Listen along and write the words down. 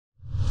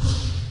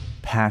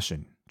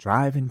passion,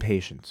 drive, and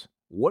patience.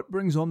 What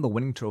brings home the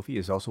winning trophy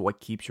is also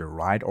what keeps your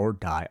ride or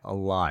die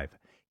alive.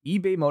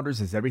 eBay Motors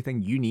has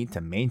everything you need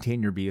to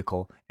maintain your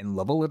vehicle and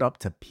level it up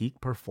to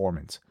peak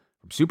performance.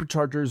 From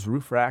superchargers,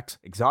 roof racks,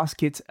 exhaust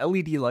kits,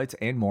 LED lights,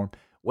 and more,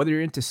 whether you're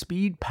into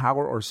speed,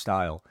 power, or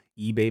style,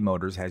 eBay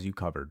Motors has you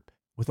covered.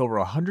 With over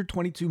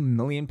 122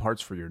 million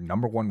parts for your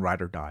number one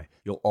ride or die,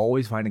 you'll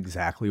always find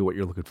exactly what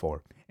you're looking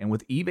for. And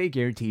with eBay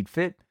Guaranteed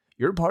Fit,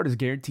 your part is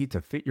guaranteed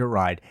to fit your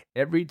ride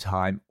every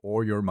time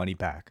or your money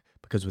back.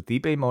 Because with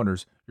eBay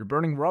Motors, you're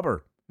burning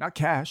rubber, not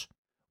cash.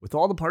 With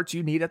all the parts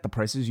you need at the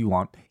prices you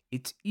want,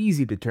 it's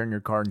easy to turn your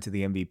car into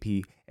the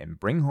MVP and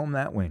bring home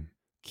that win.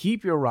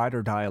 Keep your ride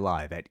or die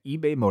alive at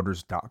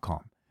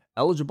ebaymotors.com.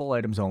 Eligible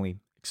items only.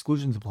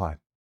 Exclusions apply.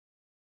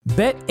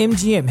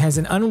 BetMGM has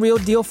an unreal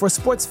deal for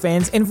sports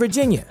fans in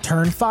Virginia.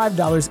 Turn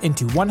 $5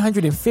 into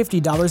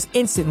 $150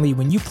 instantly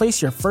when you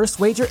place your first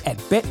wager at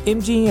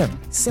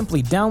BetMGM.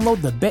 Simply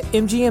download the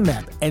BetMGM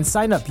app and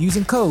sign up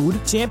using code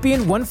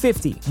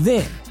Champion150.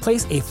 Then,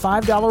 place a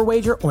 $5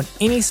 wager on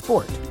any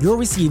sport. You'll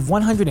receive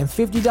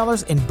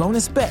 $150 in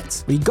bonus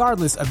bets,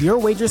 regardless of your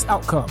wager's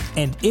outcome.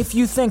 And if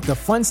you think the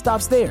fun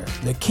stops there,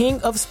 the King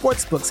of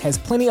Sportsbooks has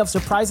plenty of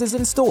surprises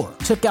in store.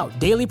 Check out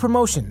daily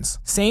promotions,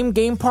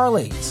 same-game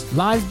parlays,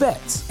 live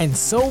bets, and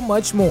so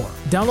much more.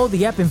 Download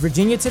the app in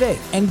Virginia today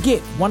and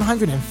get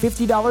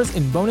 $150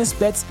 in bonus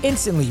bets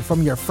instantly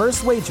from your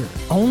first wager.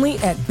 Only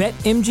at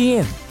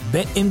BetMGM.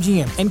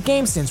 BetMGM and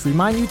GameSense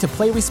remind you to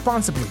play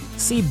responsibly.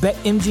 See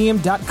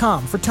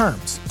BetMGM.com for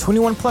terms.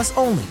 21 plus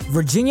only.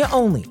 Virginia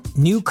only.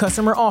 New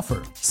customer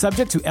offer.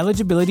 Subject to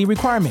eligibility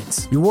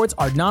requirements. Rewards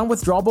are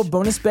non-withdrawable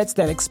bonus bets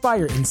that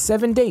expire in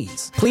 7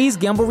 days. Please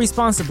gamble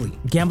responsibly.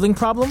 Gambling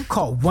problem?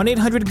 Call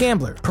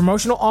 1-800-GAMBLER.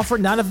 Promotional offer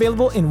not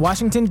available in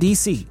Washington,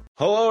 D.C.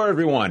 Hello,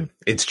 everyone.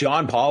 It's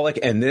John Pollock,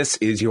 and this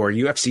is your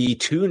UFC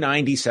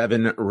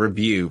 297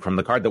 review from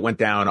the card that went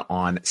down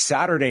on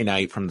Saturday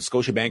night from the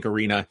Scotiabank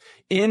Arena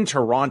in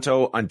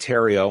Toronto,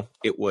 Ontario.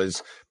 It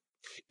was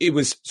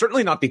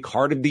certainly not the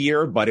card of the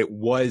year, but it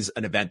was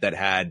an event that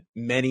had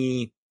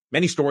many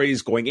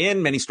stories going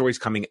in, many stories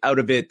coming out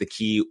of it. The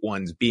key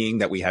ones being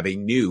that we have a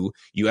new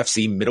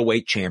UFC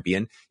middleweight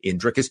champion in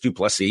Dricus du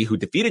Plessis, who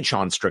defeated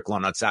Sean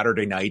Strickland on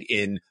Saturday night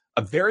in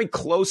a very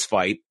close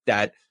fight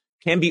that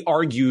can be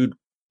argued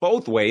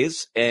both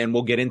ways, and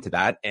we'll get into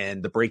that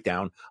and the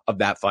breakdown of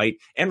that fight.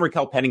 And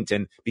Raquel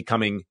Pennington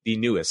becoming the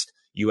newest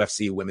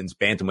UFC women's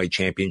bantamweight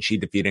champion. She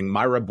defeating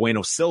Mayra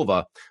Bueno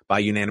Silva by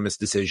unanimous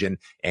decision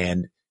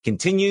and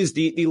continues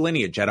the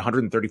lineage at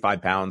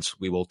 135 pounds.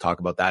 We will talk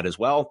about that as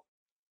well.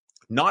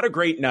 Not a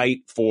great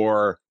night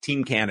for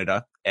Team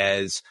Canada,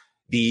 as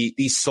the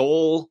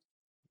sole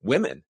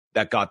women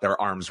that got their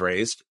arms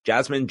raised,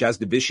 Jasmine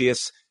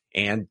Jasdavicius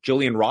and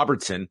Jillian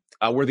Robertson,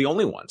 were the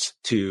only ones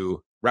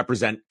to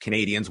represent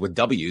Canadians with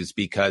W's,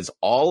 because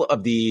all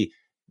of the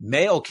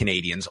male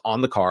Canadians on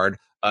the card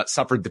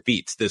suffered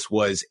defeats. This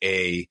was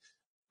a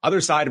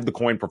other side of the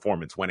coin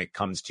performance when it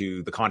comes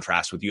to the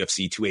contrast with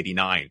UFC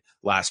 289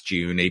 last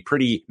June. A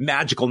pretty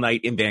magical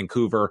night in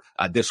Vancouver.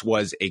 This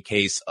was a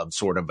case of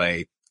sort of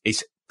I'm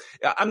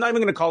not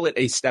even going to call it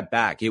a step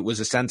back. It was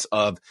a sense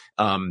of,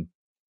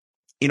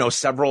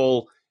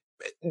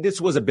 this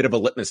was a bit of a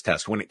litmus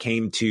test when it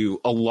came to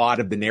a lot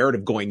of the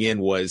narrative going in.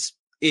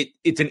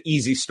 It's an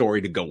easy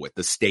story to go with,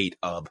 the state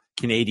of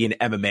Canadian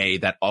MMA,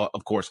 that,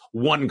 of course,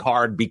 one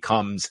card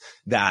becomes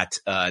that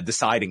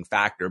deciding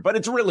factor. But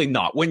it's really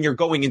not. When you're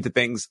going into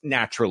things,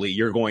 naturally,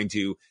 you're going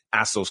to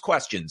ask those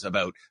questions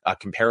about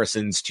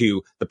comparisons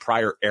to the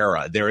prior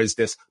era. There is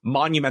this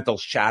monumental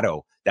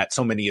shadow that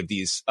so many of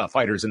these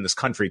fighters in this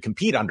country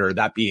compete under,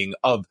 that being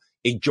of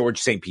a George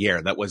St.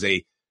 Pierre that was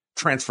a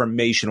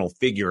transformational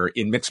figure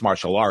in mixed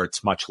martial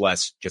arts, much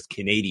less just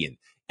Canadian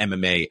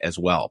MMA as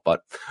well.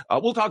 But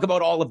we'll talk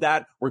about all of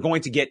that. We're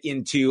going to get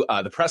into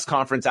the press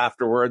conference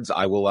afterwards.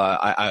 I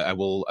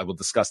will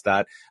discuss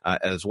that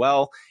as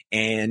well.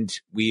 And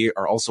we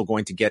are also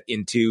going to get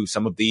into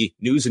some of the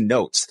news and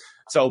notes.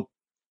 So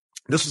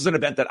this was an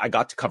event that I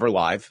got to cover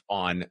live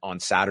on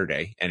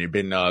Saturday, and it had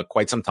been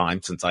quite some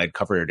time since I had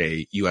covered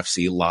a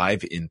UFC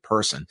live in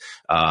person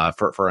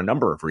for a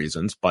number of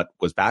reasons, but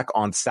was back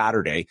on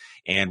Saturday.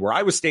 And where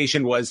I was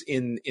stationed was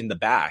in the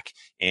back,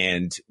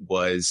 and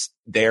was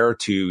there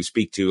to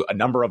speak to a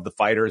number of the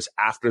fighters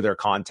after their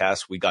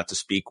contest. We got to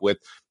speak with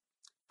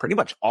pretty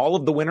much all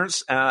of the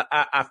winners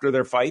after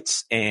their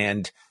fights,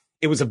 and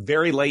it was a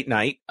very late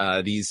night.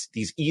 These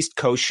East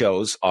Coast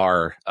shows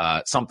are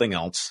something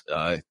else.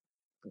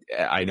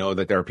 I know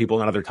that there are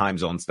people in other time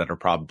zones that are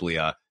probably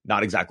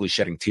not exactly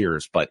shedding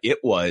tears, but it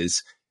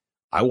was,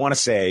 I want to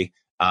say,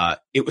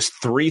 it was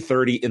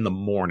 3:30 in the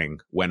morning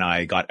when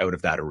I got out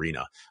of that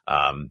arena.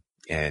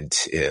 And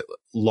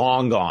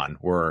long gone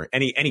were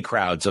any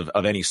crowds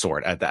of any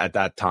sort at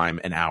that time,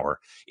 an hour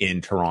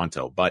in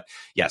Toronto. But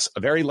yes, a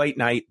very late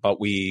night,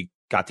 but we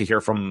got to hear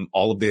from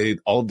all of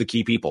the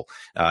key people,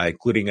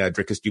 including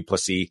Dricus du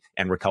Plessis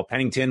and Raquel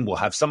Pennington. We'll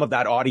have some of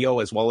that audio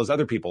as well as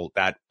other people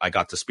that I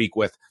got to speak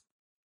with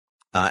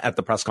at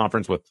the press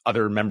conference with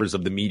other members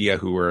of the media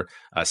who were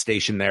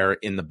stationed there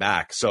in the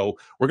back. So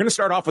we're going to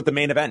start off with the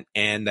main event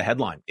and the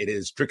headline. It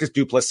is Dricus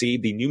du Plessis,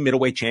 the new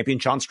middleweight champion,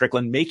 Sean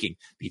Strickland, making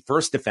the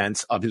first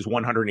defense of his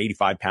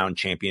 185-pound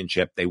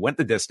championship. They went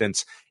the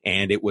distance,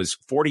 and it was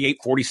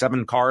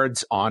 48-47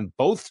 cards on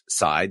both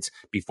sides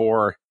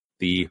before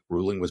the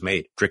ruling was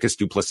made. Dricus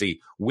du Plessis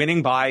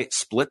winning by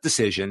split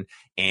decision.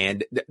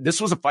 And this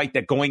was a fight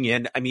that going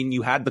in, I mean,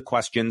 you had the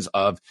questions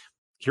of,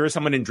 here is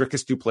someone in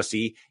Dricus du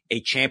Plessis, a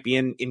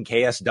champion in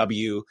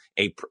KSW,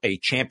 a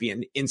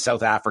champion in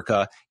South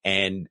Africa,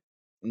 and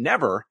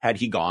never had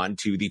he gone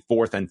to the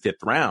fourth and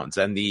fifth rounds.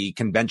 And the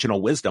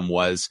conventional wisdom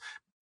was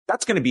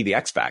that's going to be the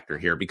X factor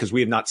here, because we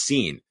have not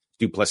seen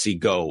du Plessis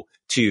go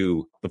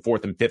to the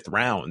fourth and fifth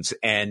rounds.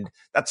 And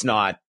that's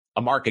not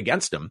a mark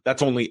against him.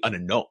 That's only an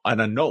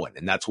unknown.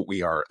 And that's what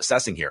we are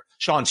assessing here.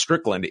 Sean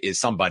Strickland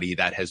is somebody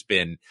that has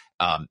been,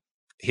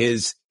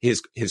 his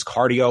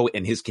cardio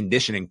and his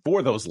conditioning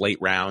for those late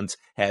rounds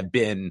have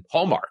been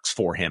hallmarks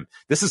for him.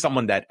 This is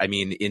someone that, I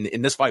mean,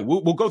 in this fight,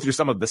 we'll go through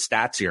some of the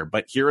stats here,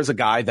 but here is a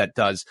guy that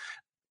does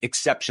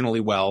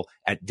exceptionally well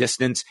at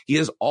distance. He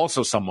is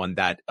also someone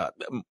that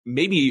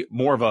maybe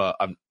more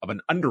of an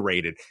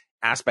underrated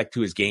aspect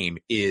to his game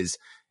is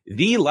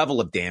the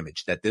level of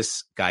damage that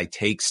this guy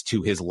takes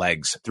to his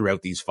legs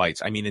throughout these fights.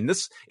 I mean, in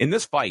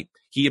this fight,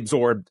 he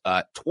absorbed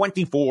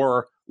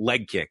 24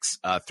 leg kicks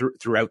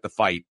throughout the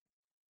fight.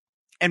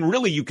 And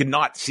really, you could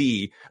not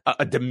see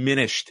a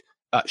diminished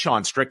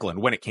Sean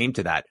Strickland when it came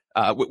to that.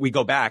 We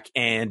go back,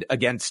 and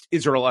against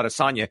Israel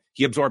Adesanya,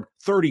 he absorbed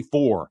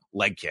 34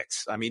 leg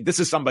kicks. I mean, this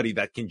is somebody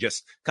that can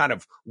just kind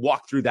of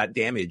walk through that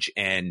damage.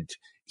 And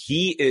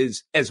he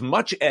is, as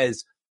much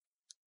as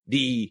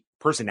the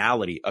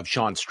personality of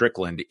Sean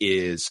Strickland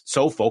is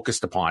so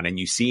focused upon, and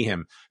you see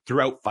him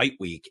throughout fight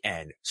week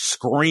and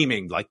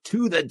screaming like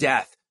to the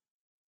death.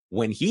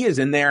 When he is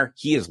in there,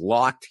 he is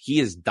locked, he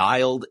is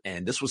dialed,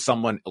 and this was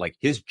someone, like,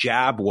 his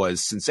jab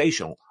was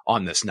sensational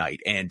on this night,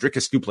 and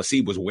Dricus du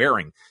Plessis was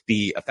wearing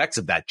the effects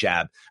of that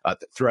jab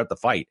throughout the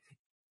fight.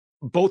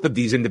 Both of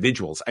these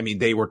individuals, I mean,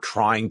 they were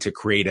trying to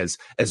create as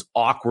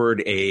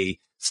awkward a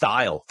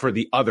style for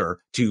the other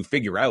to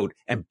figure out,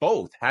 and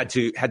both had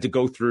to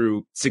go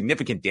through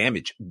significant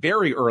damage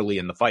very early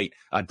in the fight.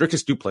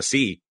 Dricus du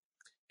Plessis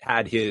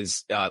had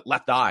his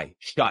left eye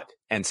shut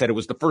and said it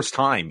was the first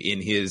time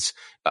in his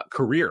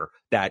career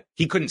that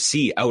he couldn't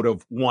see out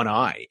of one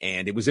eye.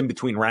 And it was in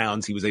between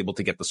rounds. He was able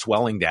to get the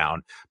swelling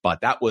down,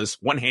 but that was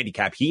one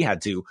handicap he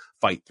had to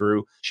fight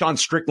through. Sean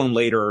Strickland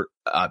later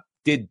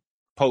did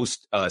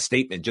post a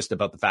statement just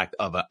about the fact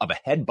of a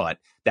headbutt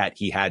that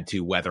he had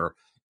to weather.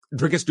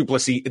 Dricus du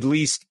Plessis, at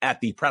least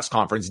at the press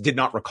conference, did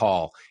not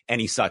recall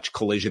any such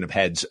collision of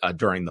heads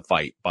during the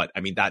fight. But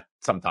I mean, that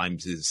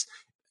sometimes is,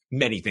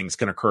 many things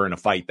can occur in a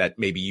fight that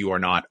maybe you are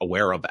not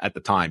aware of at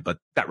the time, but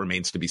that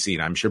remains to be seen.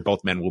 I'm sure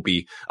both men will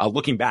be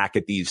looking back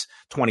at these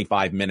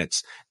 25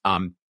 minutes.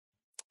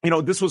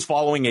 This was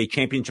following a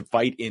championship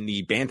fight in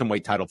the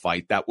bantamweight title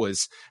fight that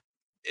was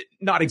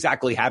not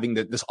exactly having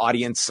this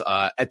audience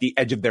at the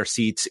edge of their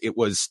seats. It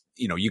was,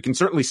 you can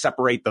certainly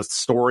separate the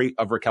story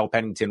of Raquel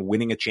Pennington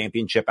winning a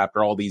championship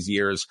after all these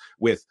years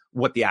with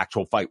what the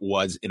actual fight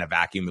was in a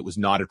vacuum. It was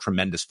not a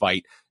tremendous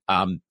fight.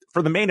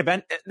 For the main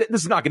event,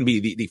 this is not going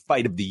to be the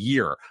fight of the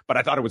year, but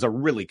I thought it was a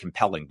really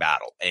compelling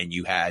battle. And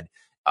you had,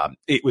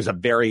 it was a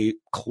very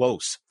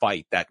close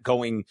fight that,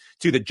 going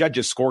to the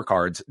judges'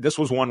 scorecards, this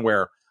was one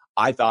where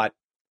I thought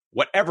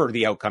whatever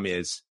the outcome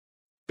is,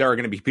 there are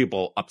going to be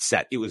people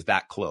upset. It was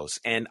that close.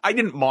 And I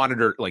didn't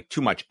monitor like too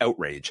much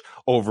outrage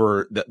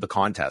over the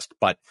contest.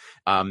 But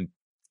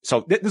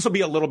so this will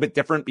be a little bit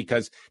different,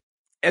 because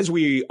as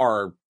we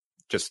are,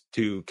 just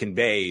to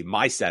convey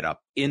my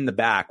setup, in the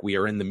back, we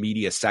are in the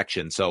media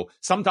section. So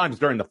sometimes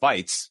during the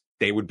fights,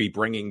 they would be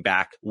bringing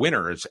back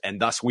winners.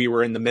 And thus we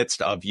were in the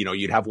midst of,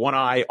 you'd have one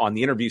eye on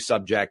the interview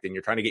subject and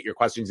you're trying to get your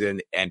questions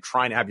in and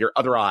trying to have your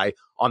other eye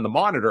on the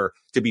monitor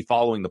to be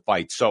following the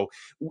fight. So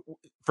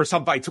for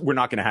some fights, we're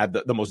not going to have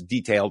the most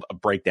detailed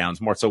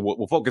breakdowns. More so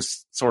we'll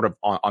focus sort of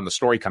on the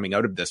story coming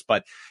out of this.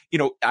 But,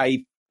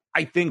 I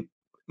think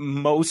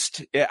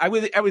I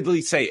would at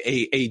least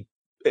say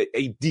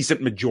a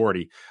decent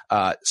majority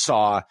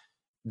saw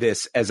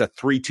this as a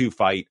 3-2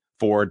 fight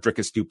for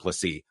Dricus du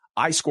Plessis.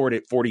 I scored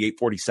it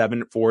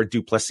 48-47 for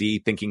du Plessis,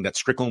 thinking that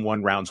Strickland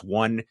won rounds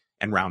 1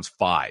 and rounds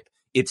 5.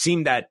 It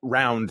seemed that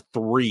round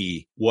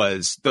 3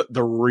 was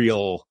the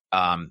real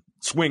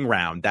swing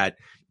round that,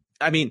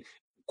 I mean,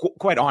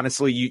 quite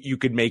honestly, you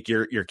could make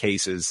your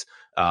cases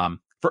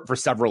for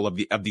several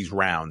of these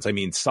rounds. I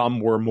mean, some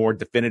were more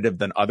definitive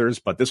than others,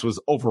 but this was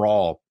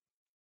overall,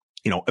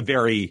 a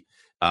very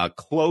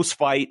Close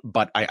fight,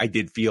 but I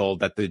did feel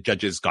that the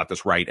judges got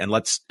this right. And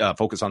let's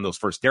focus on those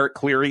first. Derek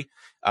Cleary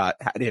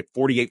had it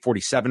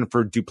 48-47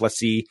 for Du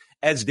Plessis,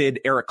 as did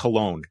Eric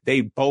Colon.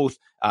 They both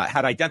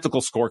had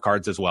identical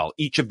scorecards as well.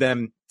 Each of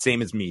them,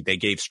 same as me. They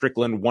gave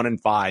Strickland 1 and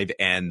 5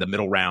 and the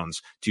middle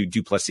rounds to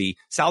Du Plessis.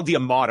 Sal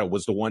D'Amato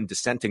was the one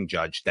dissenting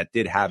judge that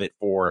did have it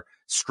for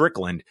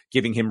Strickland,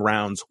 giving him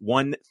rounds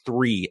 1,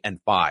 3,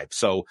 and 5.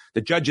 So the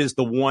judges,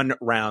 the one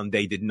round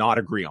they did not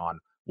agree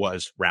on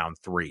was round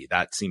 3.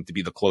 That seemed to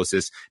be the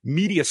closest.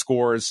 Media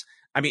scores,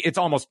 I mean, it's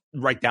almost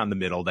right down the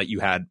middle that you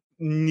had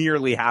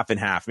nearly half and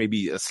half,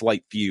 maybe a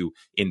slight few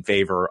in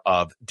favor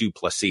of Du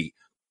Plessis.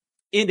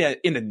 In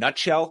a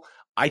nutshell,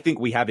 I think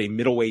we have a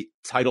middleweight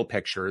title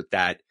picture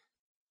that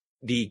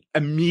the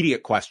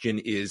immediate question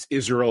is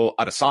Israel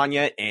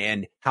Adesanya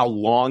and how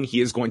long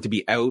he is going to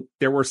be out.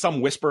 There were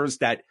some whispers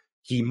that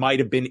he might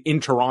have been in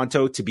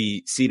Toronto to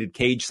be seated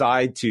cage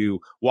side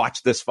to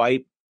watch this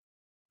fight.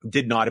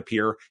 Did not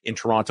appear in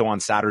Toronto on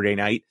Saturday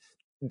night.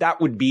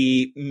 That would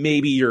be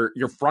maybe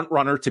your front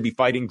runner to be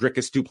fighting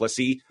Dricus Du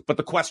Plessis. But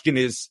the question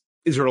is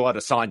Israel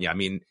Adesanya. I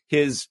mean,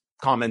 his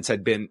comments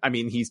had been, I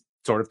mean, he's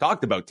sort of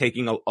talked about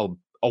taking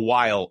a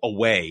while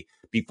away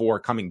before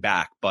coming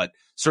back, but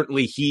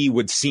certainly he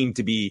would seem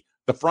to be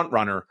the front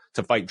runner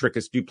to fight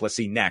Dricus Du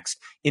Plessis next.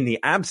 In the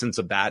absence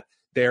of that,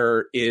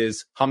 there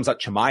is Khamzat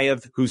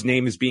Chimaev, whose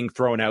name is being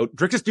thrown out.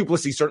 Dricus Du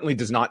Plessis certainly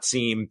does not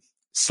seem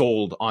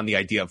sold on the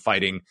idea of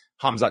fighting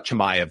Khamzat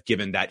Chimaev,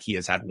 given that he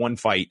has had one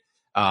fight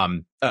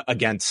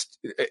against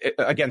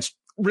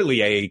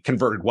really a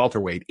converted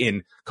welterweight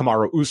in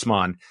Kamaru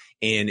Usman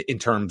in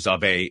terms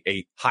of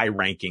a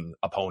high-ranking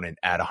opponent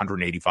at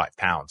 185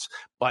 pounds.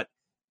 But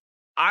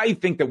I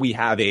think that we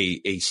have a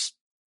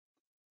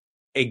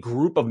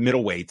group of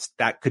middleweights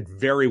that could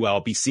very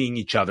well be seeing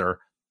each other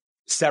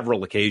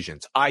several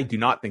occasions. I do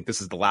not think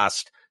this is the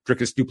last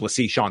Dricus Du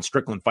Plessis-Sean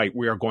Strickland fight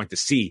we are going to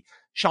see.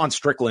 Sean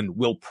Strickland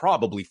will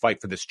probably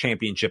fight for this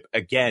championship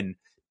again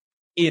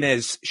in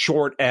as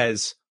short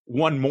as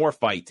one more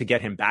fight to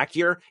get him back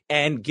here.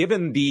 And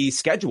given the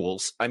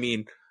schedules, I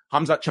mean,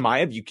 Khamzat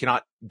Chimaev, you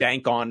cannot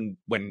bank on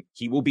when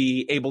he will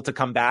be able to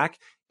come back.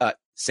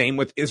 Same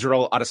with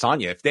Israel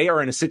Adesanya. If they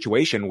are in a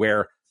situation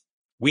where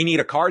we need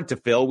a card to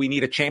fill, we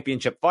need a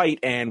championship fight,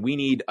 and we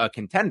need a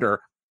contender,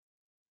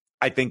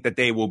 I think that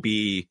they will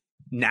be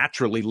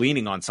naturally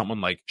leaning on someone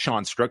like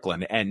Sean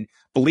Strickland. And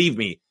believe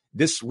me,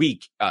 this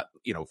week,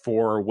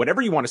 for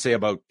whatever you want to say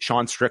about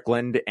Sean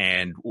Strickland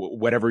and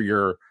whatever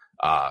your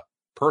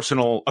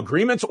personal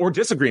agreements or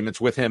disagreements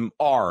with him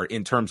are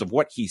in terms of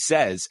what he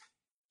says,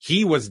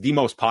 he was the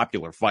most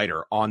popular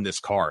fighter on this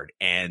card.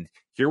 And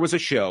here was a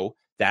show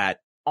that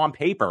on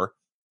paper,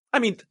 I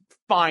mean,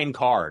 fine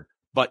card,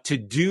 but to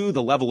do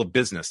the level of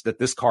business that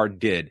this card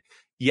did,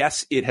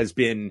 yes, it has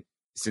been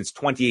since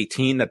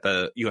 2018 that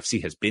the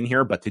UFC has been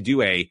here, but to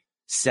do a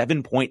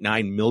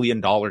 $7.9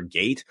 million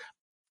gate,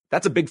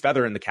 that's a big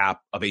feather in the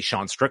cap of a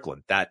Sean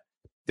Strickland that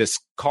this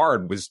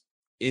card was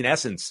in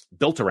essence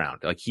built around.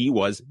 Like, he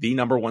was the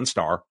number one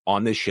star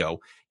on this show.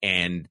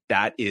 And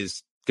that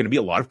is going to be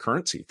a lot of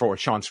currency for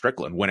Sean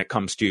Strickland when it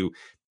comes to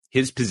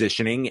his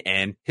positioning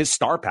and his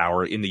star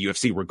power in the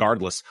UFC,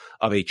 regardless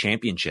of a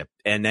championship.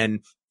 And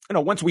then,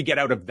 once we get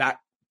out of that,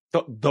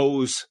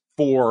 those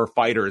four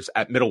fighters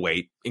at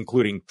middleweight,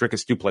 including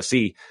Dricus Du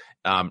Plessis,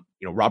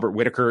 Robert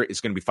Whittaker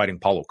is going to be fighting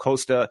Paulo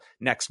Costa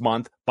next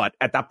month. But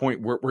at that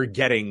point, we're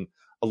getting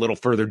a little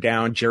further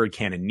down. Jared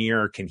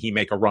Cannonier, can he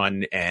make a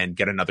run and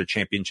get another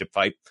championship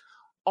fight?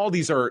 All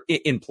these are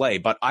in play,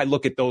 but I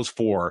look at those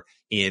four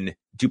in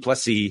Du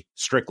Plessis,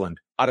 Strickland,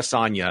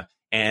 Adesanya,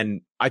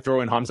 and I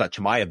throw in Khamzat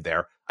Chimaev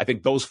there. I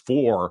think those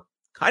four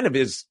kind of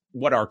is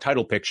what our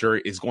title picture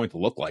is going to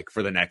look like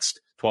for the next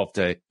 12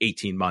 to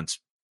 18 months.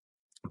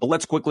 But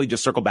let's quickly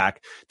just circle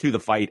back to the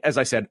fight. As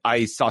I said,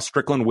 I saw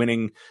Strickland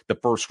winning the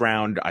first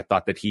round. I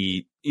thought that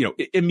he,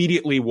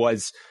 immediately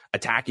was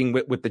attacking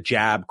with the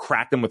jab,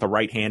 cracked him with a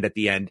right hand at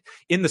the end.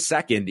 In the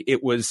second,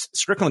 it was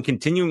Strickland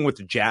continuing with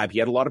the jab. He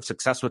had a lot of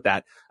success with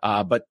that.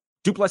 But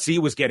Du Plessis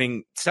was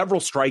getting several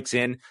strikes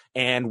in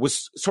and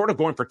was sort of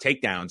going for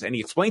takedowns. And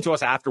he explained to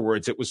us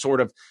afterwards, it was sort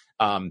of,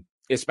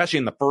 especially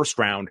in the first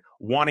round,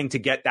 wanting to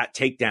get that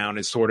takedown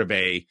as sort of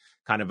a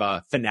kind of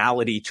a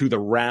finality to the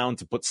round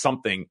to put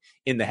something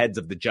in the heads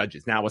of the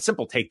judges. Now, a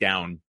simple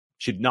takedown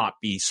should not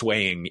be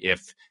swaying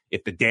if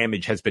the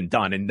damage has been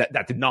done. And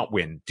that did not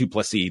win Du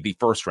Plessis the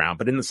first round.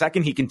 But in the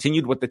second, he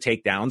continued with the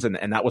takedowns,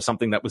 and that was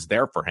something that was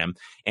there for him.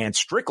 And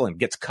Strickland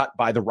gets cut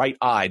by the right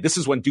eye. This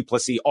is when Du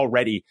Plessis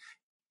already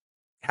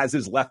has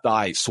his left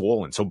eye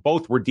swollen. So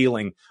both were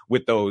dealing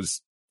with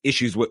those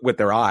issues with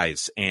their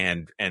eyes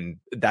and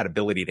that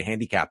ability to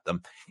handicap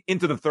them.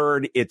 Into the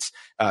third, it's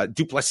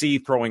Du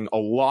Plessis throwing a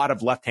lot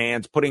of left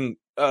hands, putting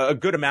a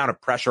good amount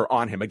of pressure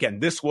on him. Again,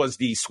 this was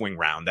the swing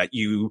round that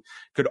you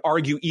could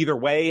argue either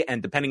way,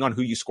 and depending on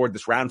who you scored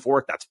this round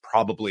for, that's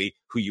probably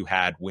who you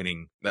had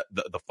winning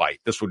the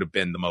fight. This would have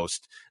been the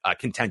most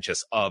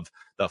contentious of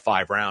the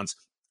 5 rounds.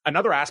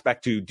 Another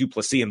aspect to Du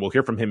Plessis, and we'll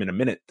hear from him in a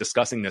minute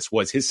discussing this,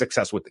 was his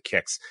success with the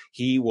kicks.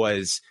 He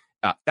was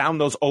found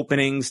those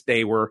openings.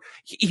 He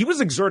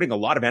was exerting a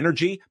lot of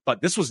energy,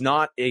 but this was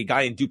not a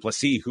guy in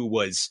Duplessis who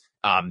was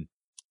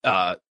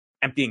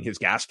emptying his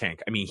gas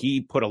tank. I mean,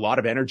 he put a lot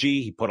of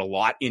energy. He put a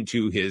lot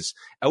into his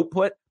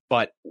output,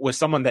 but was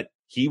someone that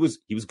he was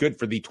good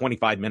for the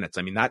 25 minutes.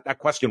 I mean, that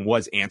question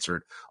was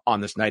answered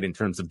on this night in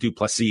terms of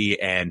Duplessis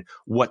and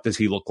what does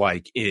he look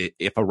like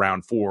if a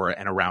round 4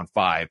 and a round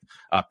 5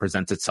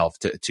 presents itself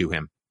to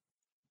him.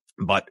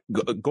 But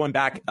going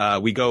back,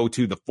 we go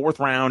to the 4th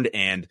round,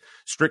 and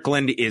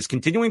Strickland is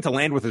continuing to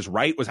land with his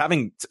right, was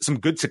having some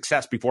good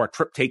success before a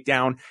trip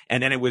takedown.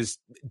 And then it was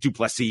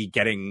Duplessis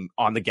getting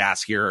on the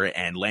gas here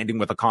and landing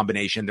with a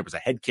combination. There was a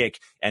head kick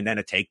and then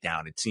a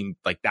takedown. It seemed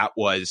like that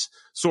was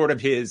sort of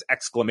his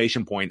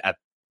exclamation point at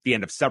the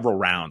end of several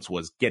rounds,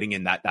 was getting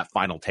in that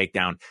final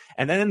takedown.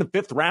 And then in the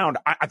 5th round,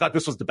 I thought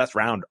this was the best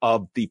round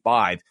of the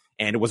 5.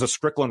 And it was a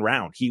Strickland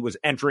round. He was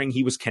entering,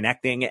 he was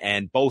connecting,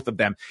 and both of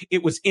them.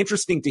 It was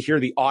interesting to hear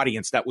the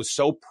audience that was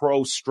so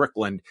pro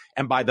Strickland.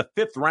 And by the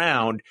 5th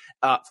round,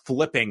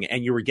 flipping,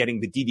 and you were getting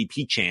the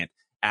DDP chant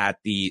at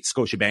the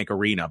Scotiabank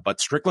Arena.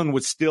 But Strickland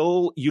was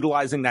still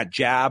utilizing that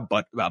jab,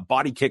 but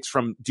body kicks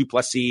from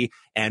Duplessis,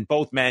 and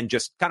both men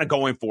just kind of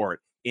going for it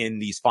in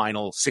these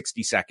final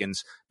 60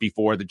 seconds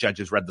before the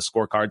judges read the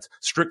scorecards.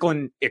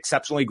 Strickland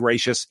exceptionally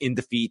gracious in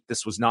defeat.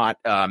 This was not,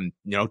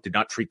 did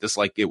not treat this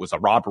like it was a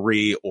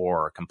robbery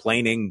or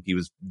complaining. He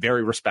was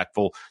very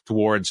respectful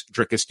towards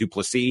Dricus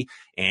Duplessis,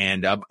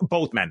 and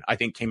both men, I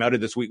think, came out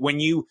of this week.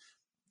 When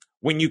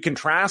you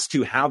contrast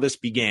to how this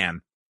began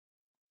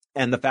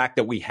and the fact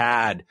that we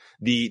had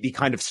the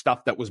kind of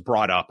stuff that was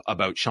brought up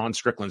about Sean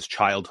Strickland's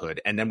childhood,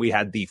 and then we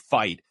had the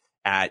fight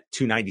at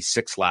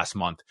 296 last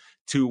month,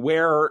 to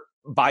where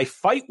by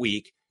fight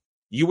week,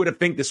 you would have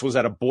think this was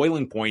at a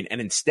boiling point,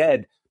 and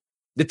instead,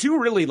 the two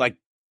really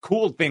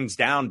cooled things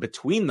down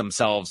between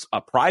themselves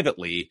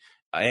privately,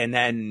 and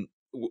then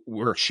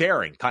were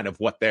sharing kind of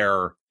what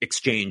their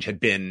exchange had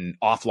been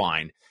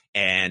offline.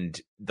 And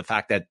the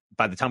fact that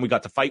by the time we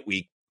got to fight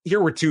week,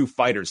 here were two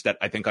fighters that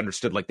I think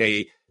understood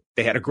they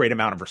had a great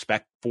amount of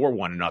respect for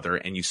one another,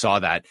 and you saw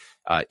that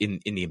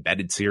in the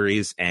Embedded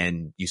series,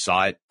 and you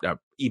saw it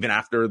even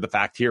after the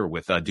fact here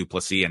with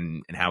Duplessis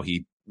and how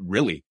he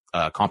really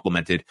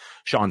complimented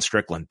Sean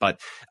Strickland. But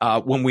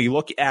when we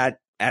look at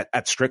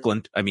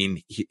Strickland, I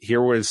mean,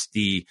 here was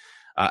the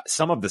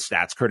some of the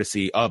stats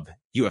courtesy of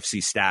UFC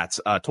stats.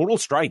 Total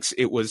strikes,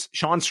 it was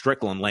Sean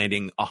Strickland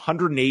landing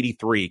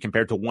 183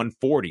 compared to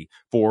 140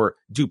 for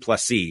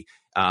Duplessis.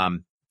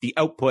 The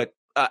output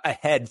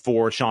ahead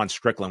for Sean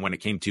Strickland when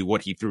it came to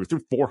what he threw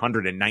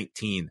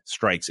 419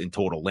 strikes in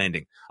total,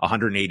 landing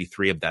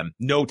 183 of them.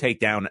 No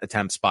takedown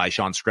attempts by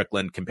Sean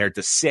Strickland compared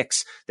to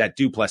 6 that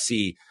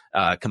Duplessis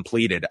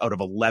completed out of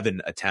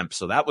 11 attempts.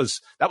 So that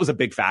was a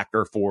big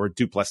factor for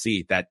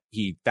Duplessis, that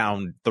he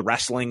found the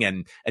wrestling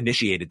and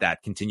initiated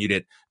that, continued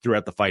it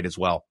throughout the fight as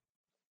well.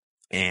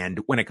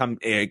 And when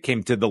it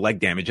came to the leg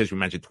damage, as we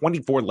mentioned,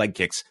 24 leg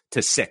kicks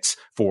to 6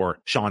 for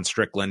Sean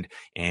Strickland.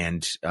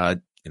 And,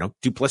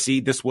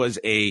 Duplessis, this was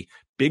a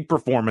big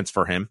performance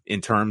for him in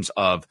terms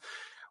of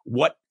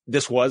what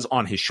this was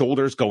on his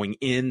shoulders going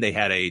in. They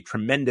had a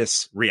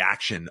tremendous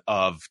reaction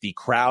of the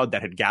crowd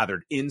that had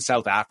gathered in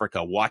South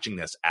Africa watching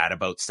this at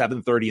about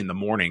 7:30 in the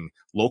morning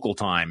local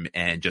time,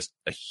 and just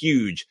a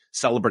huge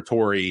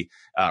celebratory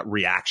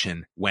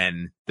reaction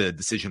when the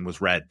decision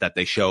was read that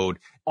they showed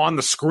on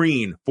the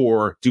screen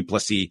for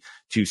Duplessis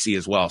to see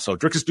as well. So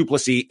Dricus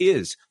Duplessis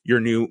is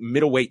your new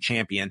middleweight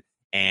champion.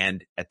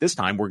 And at this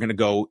time, we're going to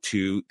go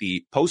to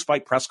the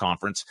post-fight press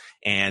conference.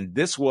 And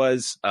this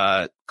was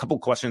a couple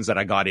questions that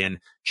I got in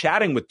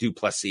chatting with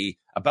Duplessis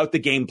about the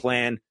game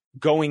plan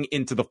going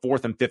into the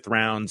 4th and 5th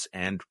rounds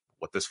and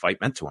what this fight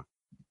meant to him.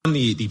 On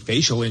the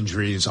facial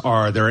injuries,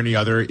 are there any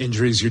other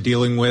injuries you're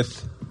dealing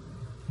with?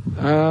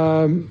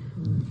 Yeah,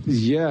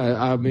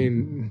 I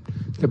mean,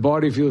 the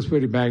body feels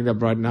pretty banged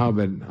up right now,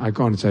 but I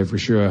can't say for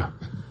sure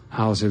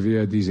how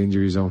severe these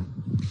injuries are.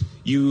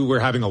 You were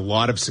having a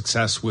lot of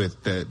success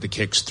with the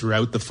kicks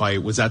throughout the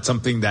fight. Was that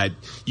something that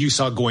you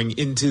saw going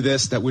into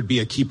this that would be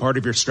a key part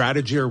of your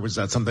strategy, or was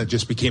that something that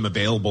just became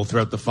available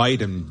throughout the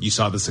fight and you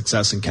saw the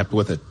success and kept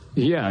with it?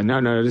 Yeah,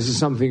 no, this is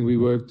something we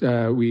worked,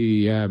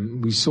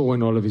 we saw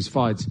in all of his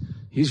fights.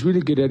 He's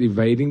really good at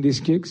evading these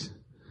kicks.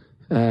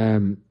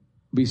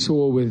 We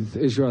saw with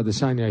Israel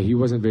Adesanya, he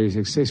wasn't very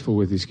successful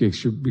with his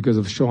kicks because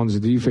of Sean's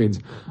defense.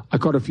 I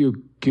got a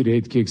few good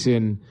head kicks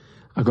in.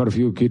 I got a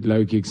few good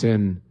low kicks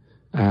in.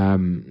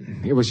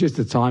 It was just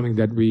the timing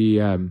that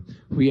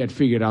we had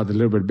figured out a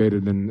little bit better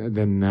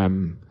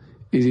than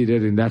Izzy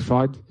did in that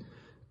fight.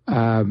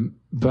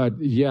 But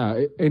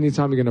yeah,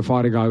 anytime you're going to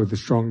fight a guy with a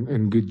strong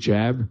and good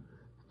jab,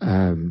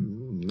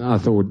 I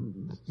thought,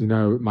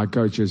 my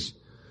coaches,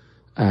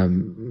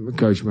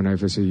 Coach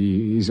Manofas,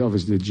 he's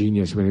obviously a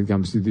genius when it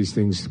comes to these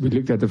things. We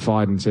looked at the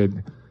fight and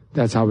said,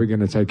 that's how we're going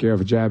to take care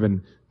of a jab.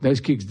 And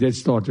those kicks did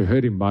start to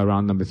hurt him by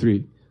round number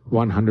 3.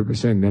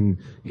 100%, and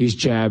his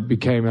jab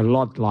became a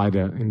lot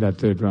lighter in that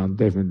 3rd round,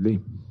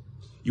 definitely.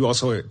 You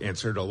also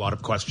answered a lot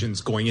of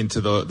questions going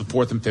into the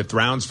fourth and fifth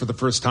rounds for the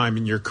first time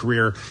in your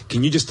career.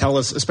 Can you just tell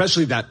us,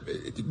 especially that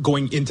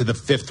going into the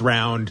fifth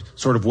round,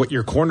 sort of what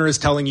your corner is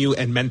telling you,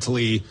 and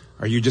mentally,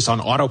 are you just on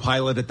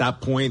autopilot at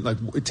that point? Like,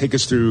 take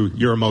us through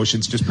your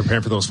emotions just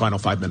preparing for those final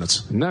 5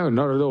 minutes. No,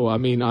 not at all. I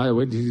mean, I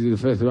went into the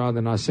fifth round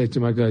and I said to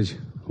my coach,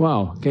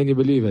 wow, can you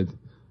believe it?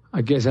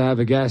 I guess I have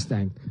a gas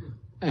tank.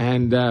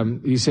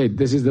 And he said,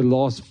 this is the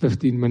last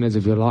 15 minutes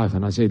of your life.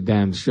 And I said,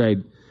 damn straight.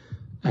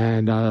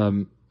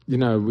 And, you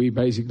know,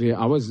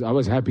 I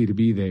was happy to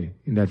be there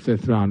in that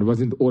fifth round. It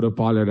wasn't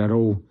autopilot at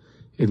all.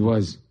 It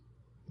was,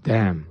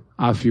 damn,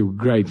 I feel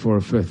great for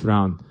a fifth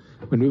round.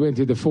 When we went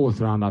to the fourth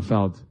round, I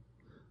felt,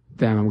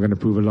 damn, I'm going to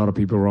prove a lot of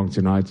people wrong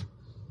tonight.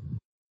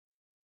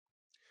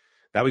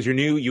 That was your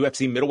new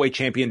UFC middleweight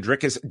champion,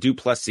 Dricus du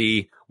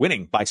Plessis,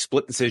 winning by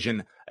split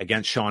decision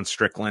against Sean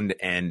Strickland.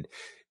 And,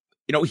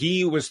 you know,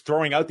 he was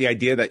throwing out the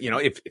idea that, you know,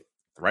 if the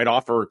right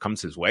offer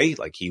comes his way,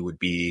 like, he would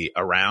be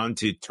around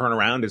to turn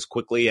around as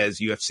quickly as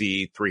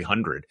UFC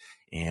 300.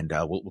 And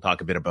we'll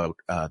talk a bit about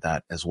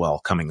that as well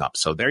coming up.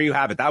 So there you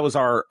have it. That was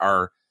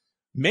our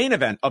main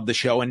event of the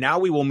show. And now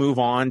we will move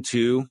on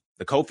to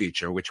the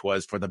co-feature, which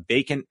was for the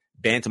vacant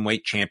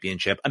bantamweight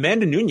championship.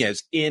 Amanda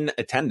Nunes in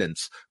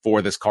attendance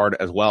for this card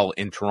as well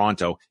in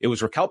Toronto. It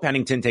was Raquel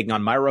Pennington taking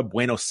on Mayra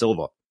Bueno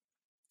Silva.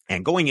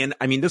 And going in,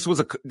 I mean, this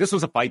was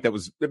a fight that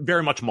was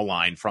very much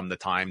maligned from the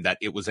time that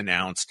it was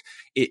announced.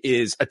 It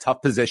is a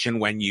tough position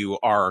when you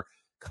are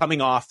coming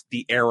off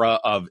the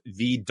era of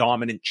the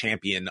dominant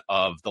champion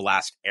of the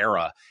last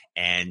era,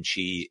 and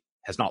she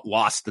has not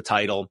lost the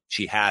title.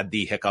 She had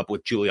the hiccup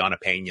with Juliana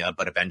Pena,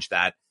 but avenged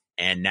that.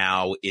 And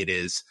now it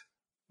is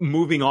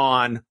moving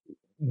on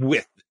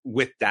with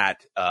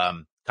that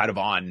kind of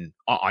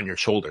on your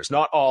shoulders.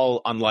 Not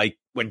all unlike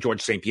when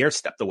George St. Pierre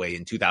stepped away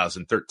in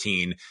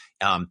 2013.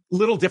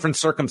 Little different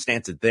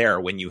circumstances there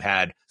when you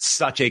had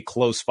such a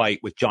close fight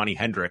with Johnny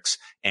Hendricks,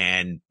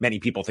 and many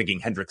people thinking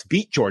Hendricks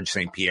beat George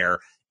St. Pierre.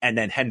 And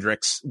then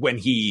Hendricks, when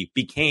he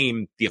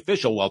became the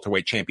official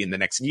welterweight champion the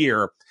next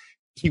year,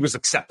 he was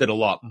accepted a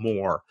lot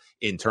more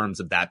in terms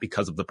of that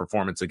because of the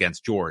performance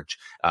against George.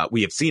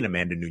 We have seen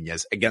Amanda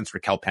Nunes against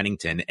Raquel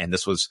Pennington, and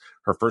this was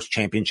her first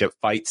championship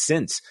fight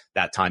since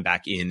that time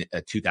back in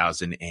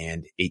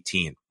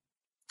 2018.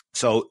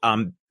 So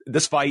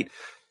this fight,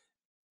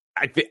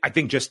 I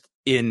think just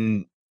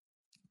in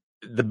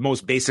the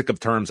most basic of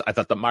terms, I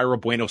thought that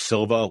Mayra Bueno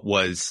Silva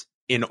was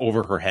in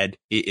over her head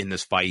in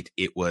this fight.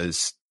 It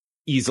was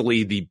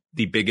easily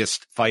the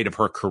biggest fight of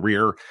her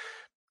career.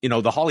 You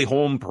know, the Holly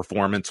Holm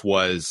performance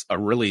was a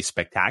really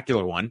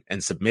spectacular one,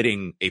 and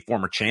submitting a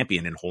former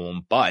champion in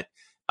Holm. But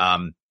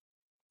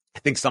I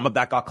think some of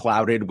that got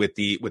clouded with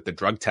the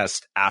drug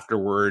test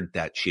afterward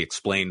that she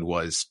explained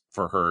was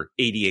for her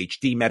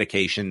ADHD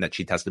medication, that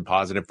she tested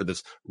positive for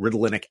this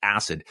Ritalinic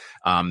acid.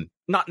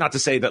 Not to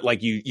say that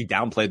like you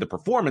downplay the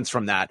performance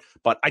from that,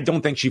 but I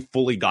don't think she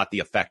fully got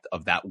the effect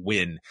of that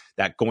win.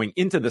 That going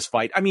into this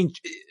fight, I mean,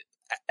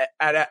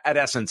 at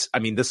essence, I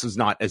mean, this is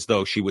not as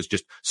though she was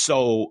just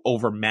so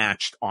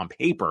overmatched on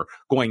paper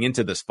going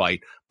into this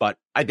fight, but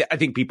I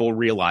think people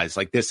realize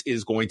like this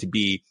is going to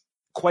be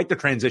quite the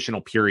transitional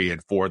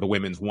period for the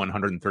women's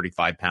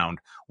 135-pound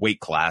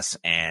weight class,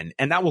 and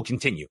that will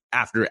continue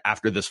after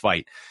this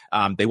fight.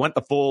 They went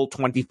the full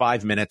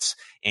 25 minutes,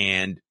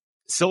 and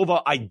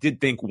Silva, I did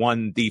think,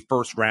 won the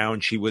first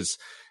round. She was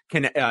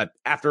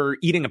after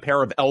eating a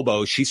pair of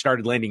elbows, she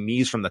started landing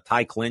knees from the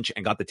tie clinch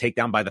and got the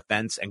takedown by the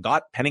fence and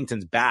got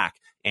Pennington's back.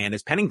 And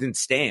as Pennington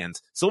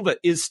stands, Silva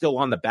is still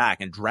on the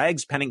back and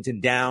drags Pennington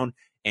down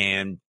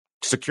and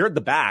secured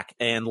the back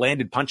and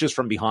landed punches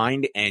from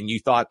behind. And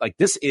you thought, like,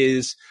 this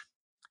is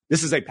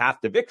a path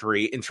to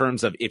victory in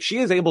terms of if she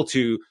is able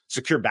to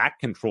secure back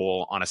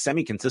control on a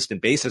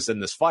semi-consistent basis in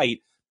this fight,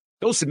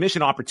 those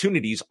submission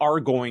opportunities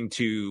are going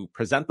to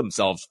present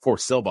themselves for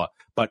Silva.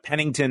 But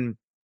Pennington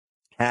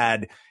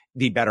had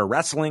the better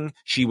wrestling.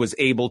 She was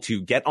able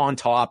to get on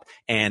top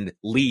and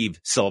leave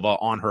Silva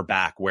on her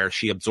back, where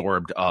she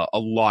absorbed a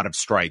lot of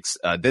strikes.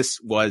 This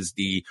was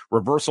the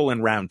reversal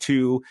in round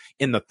 2.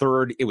 In the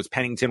third, it was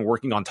Pennington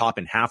working on top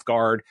in half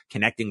guard,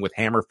 connecting with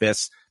hammer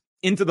fists.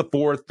 Into the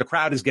fourth, the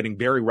crowd is getting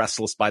very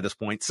restless by this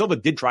point. Silva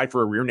did try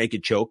for a rear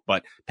naked choke,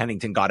 but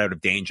Pennington got out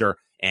of danger,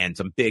 and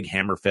some big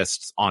hammer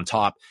fists on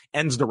top.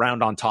 Ends the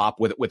round on top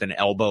with an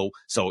elbow.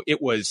 So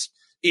it was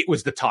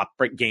the top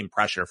game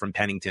pressure from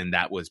Pennington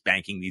that was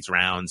banking these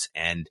rounds.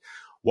 And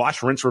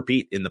wash, rinse,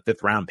 repeat in the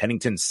fifth round.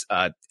 Pennington's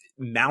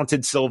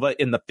mounted Silva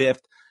in the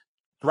fifth,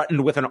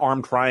 threatened with an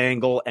arm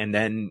triangle, and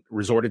then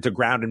resorted to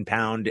ground and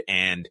pound.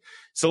 And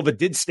Silva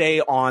did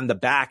stay on the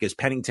back as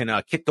Pennington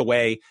kicked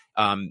away.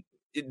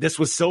 This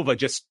was Silva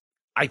just,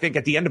 I think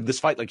at the end of this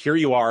fight, like, here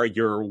you are,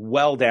 you're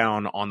well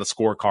down on the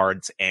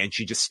scorecards, and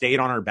she just stayed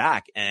on her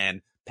back.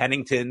 And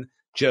Pennington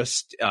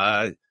just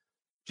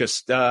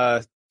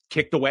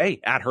kicked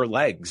away at her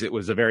legs. It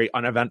was a very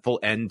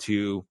uneventful end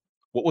to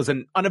what was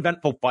an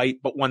uneventful fight,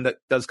 but one that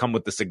does come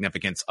with the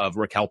significance of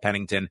Raquel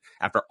Pennington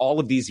after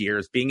all of these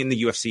years being in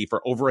the UFC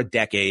for over a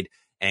decade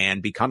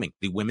and becoming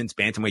the women's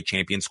bantamweight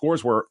champion.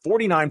 Scores were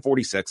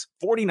 49-46,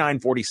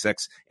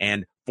 49-46,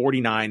 and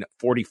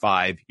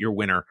 49-45. Your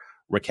winner,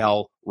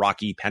 Raquel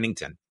Rocky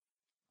Pennington.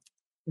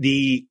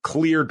 The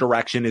clear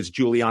direction is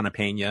Juliana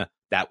Pena.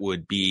 That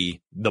would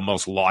be the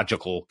most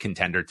logical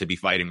contender to be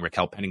fighting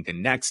Raquel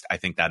Pennington next. I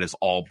think that is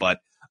all but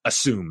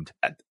assumed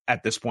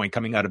at this point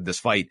coming out of this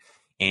fight.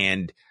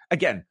 And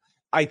again,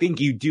 I think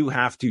you do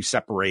have to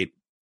separate.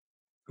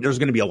 There's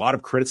going to be a lot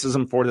of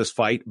criticism for this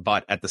fight,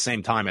 but at the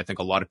same time, I think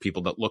a lot of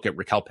people that look at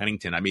Raquel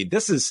Pennington, I mean,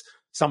 this is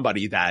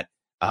somebody that,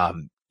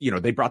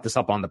 they brought this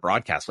up on the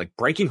broadcast, like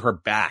breaking her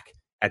back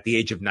at the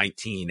age of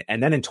 19.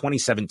 And then in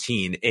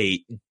 2017,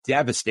 a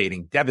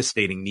devastating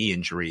knee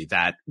injury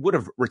that would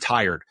have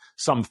retired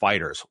some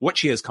fighters. What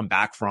she has come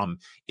back from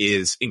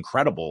is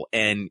incredible.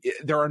 And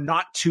there are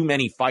not too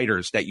many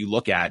fighters that you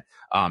look at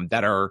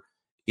that are,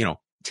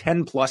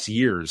 10 plus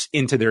years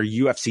into their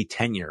UFC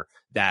tenure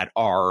that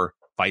are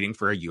fighting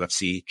for a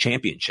UFC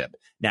championship.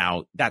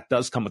 Now, that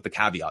does come with the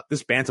caveat.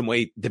 This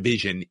bantamweight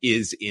division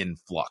is in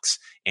flux,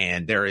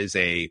 and there's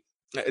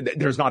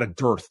not a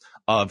dearth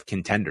of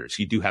contenders.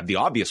 You do have the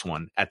obvious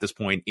one at this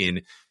point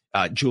in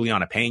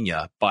Juliana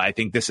Pena, but I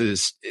think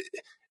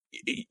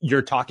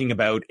you're talking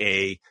about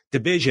a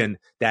division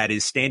that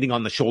is standing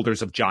on the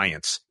shoulders of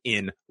giants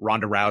in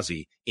Ronda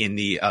Rousey, in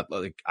the,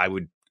 I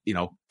would,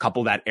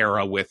 couple that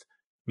era with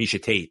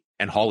Miesha Tate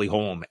and Holly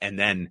Holm, and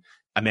then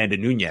Amanda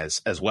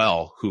Nunes as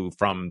well, who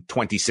from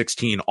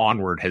 2016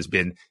 onward has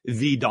been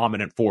the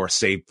dominant force,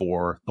 save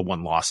for the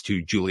one loss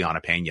to Juliana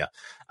Pena.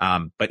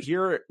 But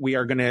here we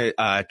are going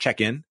to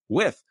check in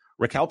with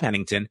Raquel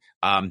Pennington.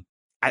 I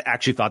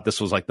actually thought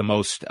this was like the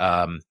most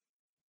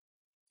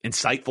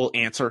insightful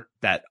answer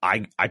that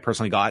I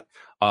personally got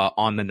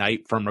on the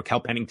night from Raquel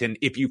Pennington.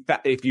 If you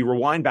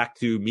rewind back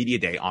to Media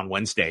Day on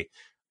Wednesday,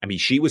 I mean,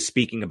 she was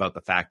speaking about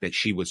the fact that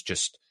she was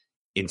just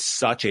in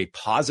such a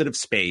positive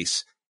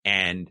space.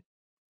 And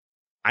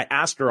I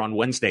asked her on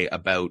Wednesday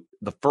about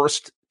the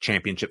first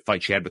championship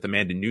fight she had with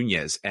Amanda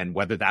Nunes and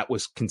whether that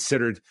was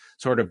considered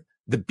sort of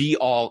the be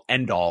all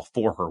end all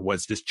for her,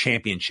 was this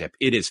championship.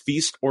 It is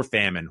feast or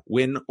famine,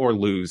 win or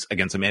lose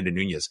against Amanda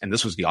Nunes. And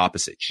this was the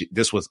opposite.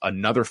 This was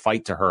another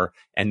fight to her.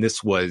 And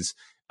this was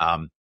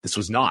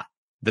not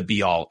the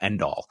be all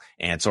end all.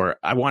 And so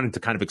I wanted to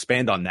kind of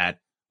expand on that.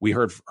 We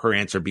heard her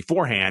answer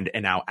beforehand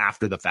and now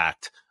after the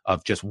fact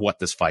of just what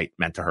this fight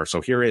meant to her.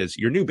 So here is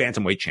your new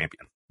bantamweight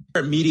champion.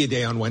 At Media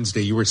Day on Wednesday,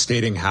 you were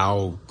stating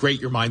how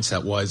great your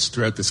mindset was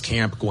throughout this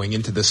camp going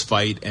into this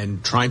fight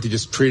and trying to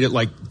just treat it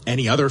like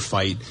any other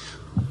fight.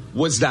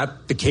 Was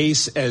that the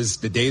case as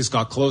the days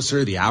got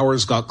closer, the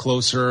hours got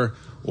closer,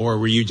 or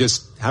were you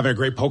just having a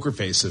great poker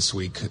face this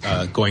week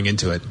going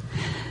into it?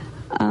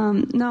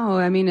 No,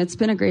 I mean, it's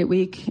been a great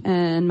week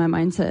and my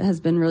mindset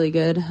has been really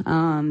good.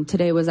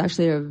 Today was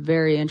actually a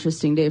very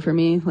interesting day for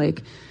me.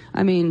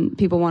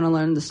 People want to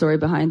learn the story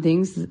behind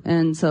things.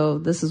 And so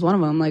this is one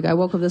of them. I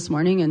woke up this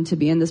morning and to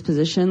be in this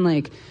position,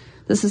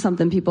 this is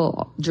something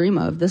people dream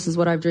of. This is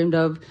what I've dreamed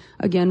of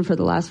again for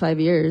the last 5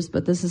 years,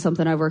 but this is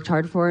something I've worked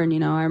hard for.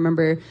 And, I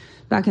remember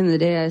back in the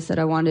day, I said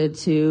I wanted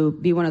to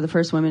be one of the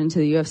first women into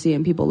the UFC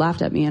and people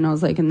laughed at me. And I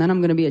was like, and then I'm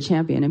going to be a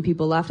champion, and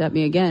people laughed at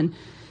me again.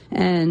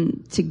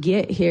 And to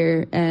get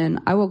here, and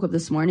I woke up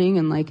this morning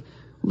and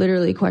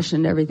literally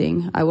questioned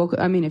everything.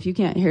 If you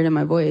can't hear it in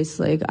my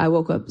voice, I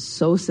woke up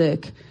so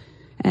sick.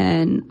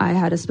 And I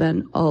had to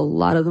spend a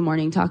lot of the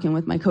morning talking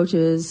with my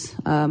coaches,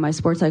 my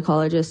sports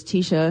psychologist,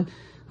 Tisha.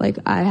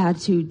 I had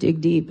to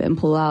dig deep and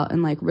pull out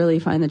and really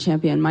find the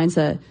champion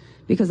mindset,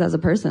 because as a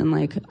person,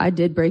 I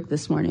did break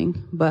this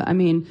morning, but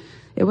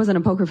it wasn't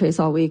a poker face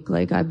all week.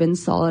 I've been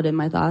solid in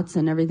my thoughts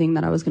and everything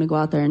that I was going to go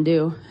out there and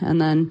do. And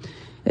then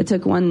it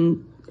took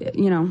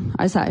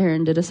I sat here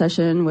and did a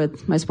session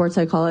with my sports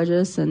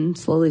psychologist and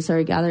slowly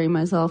started gathering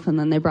myself. And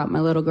then they brought my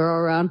little girl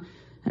around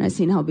and I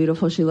seen how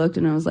beautiful she looked.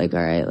 And I was like,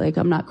 all right,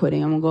 I'm not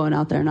quitting. I'm going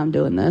out there and I'm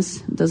doing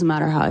this. It doesn't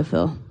matter how I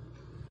feel.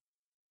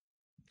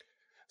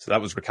 So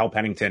that was Raquel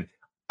Pennington.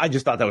 I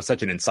just thought that was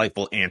such an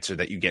insightful answer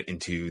that you get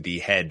into the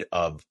head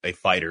of a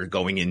fighter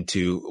going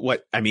into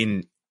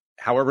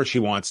however she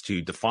wants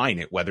to define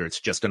it, whether it's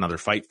just another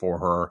fight for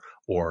her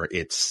or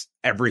it's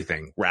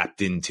everything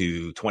wrapped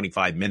into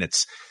 25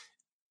 minutes.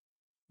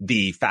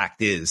 The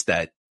fact is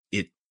that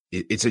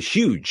it's a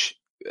huge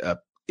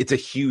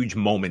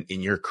moment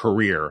in your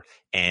career,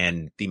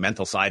 and the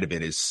mental side of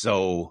it is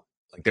so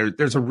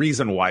there's a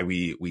reason why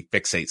we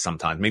fixate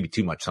sometimes, maybe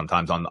too much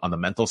sometimes on the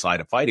mental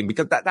side of fighting,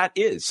 because that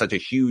is such a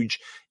huge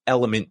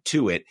element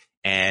to it.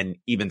 And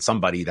even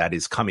somebody that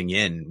is coming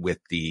in with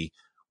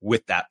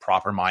that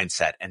proper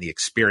mindset and the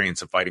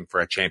experience of fighting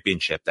for a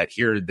championship, that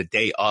here the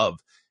day of,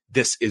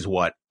 this is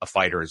what a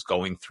fighter is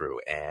going through.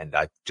 And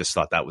I just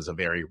thought that was a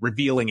very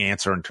revealing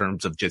answer in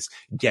terms of just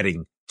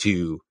getting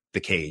to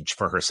the cage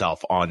for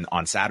herself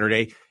on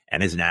Saturday,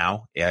 and is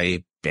now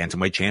a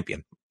bantamweight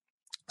champion.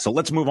 So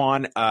let's move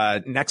on.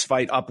 Next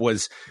fight up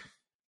was,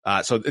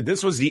 so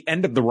this was the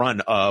end of the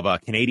run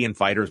of Canadian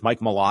fighters. Mike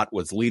Malott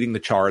was leading the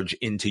charge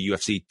into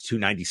UFC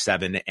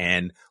 297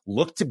 and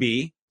looked to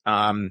be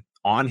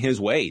on his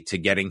way to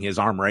getting his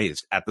arm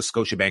raised at the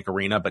Scotiabank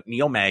Arena. But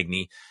Neil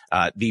Magny,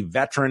 the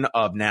veteran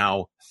of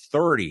now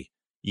 30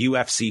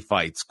 UFC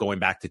fights going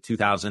back to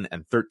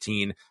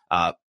 2013,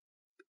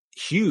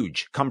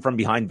 huge come from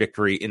behind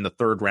victory in the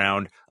third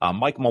round.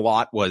 Mike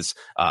Malott was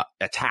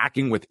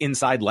attacking with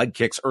inside leg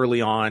kicks early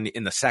on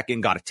in the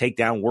second, got a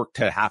takedown, worked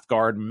to half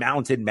guard,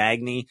 mounted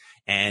Magny,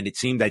 and it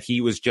seemed that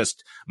he was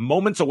just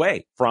moments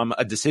away from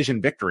a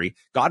decision victory.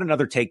 Got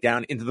another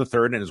takedown into the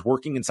third and is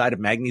working inside of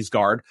Magny's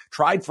guard,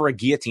 tried for a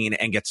guillotine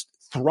and gets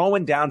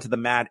thrown down to the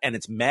mat, and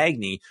it's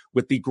Magny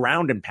with the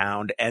ground and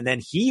pound, and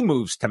then he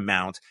moves to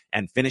mount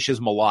and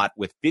finishes Malott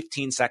with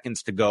 15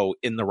 seconds to go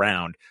in the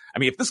round. I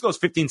mean, if this goes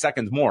 15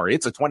 seconds more,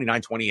 it's a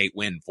 29-28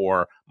 win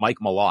for Mike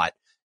Malott,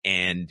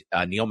 and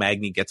Neil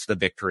Magny gets the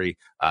victory.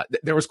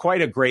 There was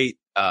quite a great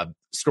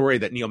story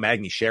that Neil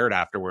Magny shared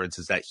afterwards,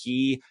 is that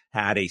he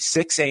had a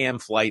 6 a.m.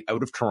 flight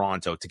out of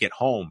Toronto to get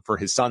home for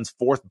his son's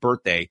 4th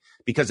birthday,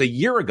 because a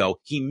year ago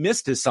he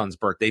missed his son's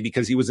birthday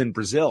because he was in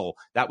Brazil.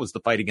 That was the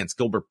fight against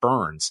Gilbert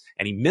Burns,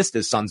 and he missed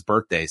his son's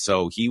birthday.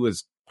 So he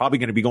was probably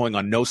going to be going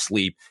on no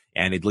sleep,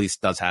 and at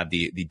least does have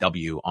the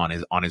W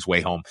on his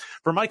way home.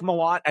 For Mike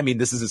Malott, I mean,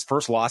 this is his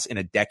first loss in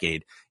a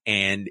decade,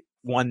 and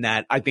one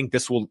that I think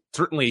this will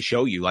certainly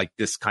show you, like,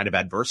 this kind of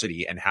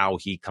adversity and how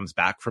he comes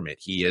back from it.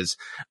 He is,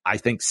 I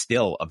think,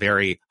 still a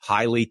very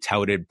highly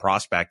touted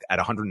prospect at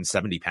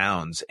 170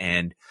 pounds,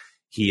 and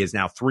he is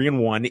now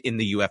 3-1 in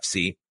the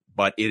UFC,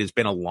 but it has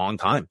been a long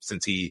time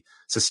since he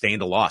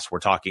sustained a loss. We're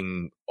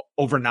talking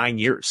over 9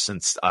 years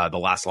since the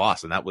last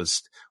loss, and that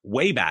was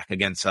way back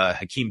against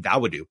Hakeem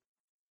Dawodu.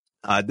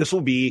 This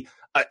will be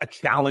a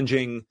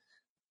challenging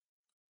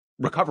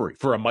recovery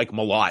for a Mike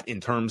Malott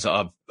in terms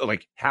of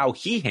like how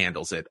he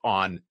handles it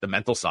on the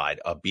mental side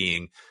of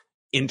being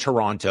in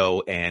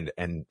Toronto and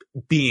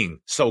being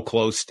so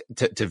close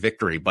to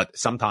victory. But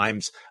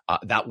sometimes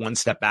that one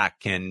step back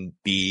can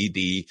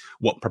be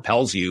what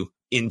propels you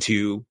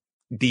into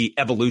the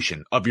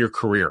evolution of your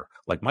career.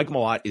 Like, Mike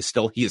Malott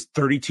he is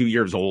 32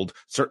 years old,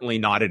 certainly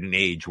not at an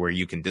age where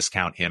you can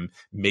discount him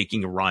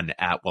making a run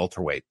at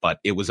welterweight. But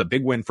it was a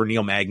big win for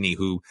Neil Magny,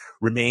 who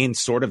remains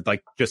sort of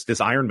like just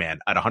this Iron Man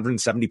at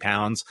 170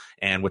 pounds.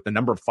 And with the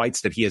number of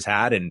fights that he has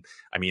had, and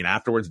I mean,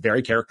 afterwards,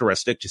 very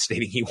characteristic, just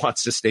stating he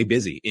wants to stay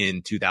busy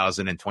in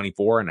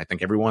 2024. And I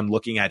think everyone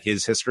looking at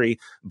his history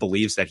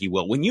believes that he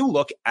will. When you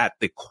look at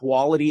the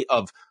quality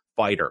of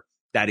fighter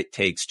that it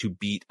takes to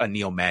beat a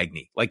Neil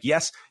Magny. Like,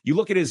 yes, you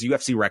look at his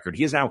UFC record.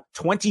 He is now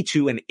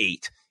 22-8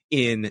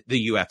 in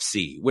the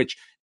UFC, which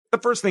the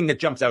first thing that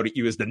jumps out at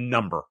you is the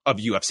number of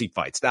UFC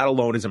fights. That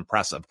alone is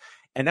impressive.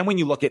 And then when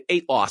you look at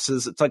 8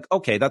 losses, it's like,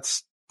 okay,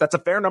 that's a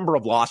fair number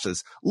of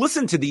losses.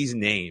 Listen to these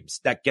names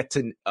that get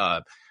to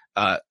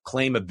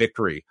claim a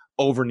victory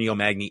over Neil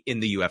Magny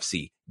in the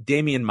UFC.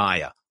 Damian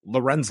Maia,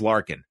 Lorenz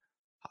Larkin,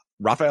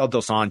 Rafael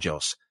Dos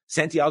Anjos,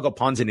 Santiago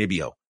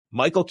Ponzinibbio,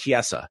 Michael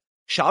Chiesa,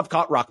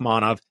 Shavkat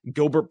Rakhmonov,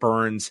 Gilbert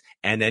Burns,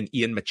 and then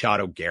Ian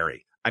Machado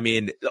Gary. I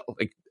mean,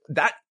 like,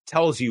 that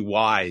tells you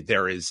why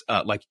there is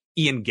like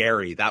Ian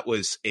Gary. That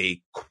was a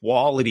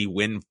quality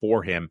win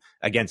for him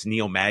against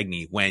Neil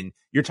Magny when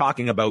you're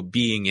talking about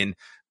being in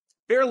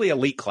fairly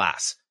elite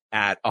class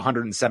at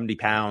 170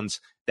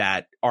 pounds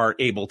that are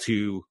able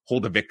to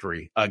hold a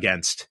victory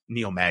against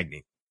Neil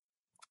Magny.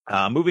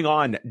 Moving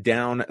on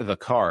down the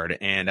card,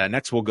 and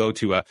next we'll go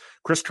to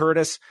Chris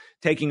Curtis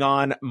taking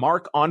on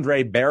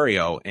Marc-Andre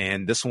Barriault,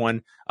 and this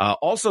one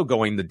also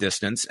going the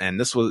distance. And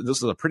this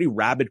was a pretty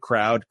rabid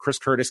crowd. Chris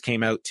Curtis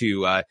came out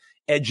to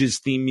Edge's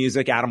theme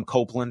music, Adam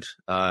Copeland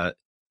by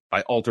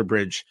Alter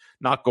Bridge.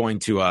 Not going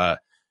to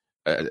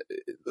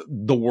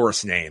the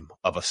worst name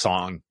of a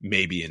song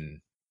maybe in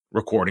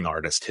recording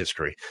artist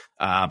history,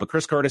 but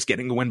Chris Curtis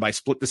getting the win by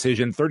split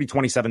decision,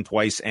 30-27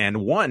 twice, and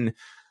one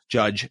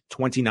judge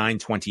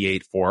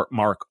 29-28 for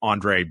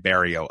Marc-Andre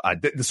Barriault.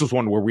 This was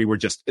one where we were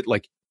just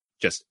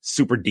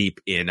super deep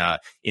in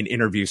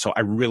interviews, so I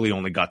really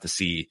only got to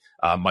see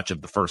much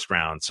of the first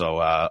round. So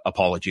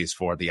apologies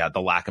for the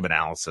lack of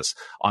analysis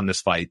on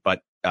this fight.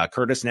 But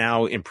Curtis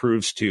now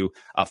improves to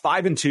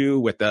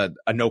 5-2 with a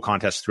no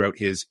contest throughout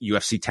his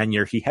UFC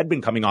tenure. He had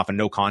been coming off a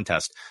no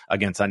contest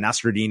against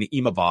Nasruddin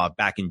Imavov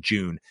back in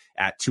June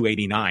at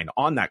 289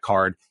 on that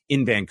card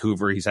in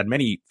Vancouver. He's had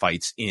many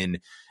fights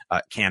in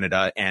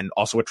Canada, and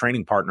also a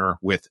training partner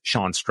with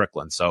Sean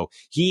Strickland. So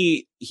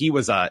he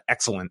was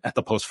excellent at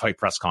the post-fight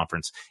press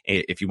conference.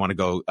 If you want to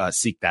go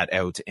seek that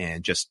out,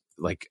 and just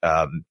like,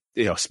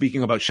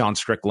 speaking about Sean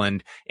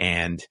Strickland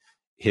and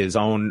his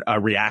own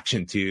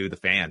reaction to the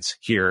fans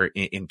here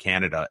in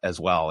Canada as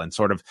well. And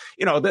sort of,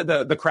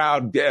 the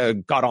crowd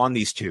got on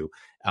these two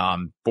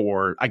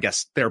for, I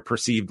guess, their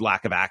perceived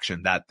lack of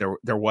action that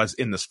there was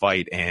in this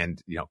fight.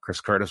 And, Chris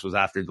Curtis was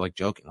after, like,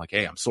 joking, like,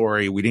 hey, I'm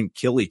sorry, we didn't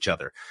kill each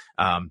other.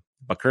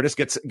 But Curtis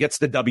gets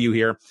the W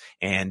here,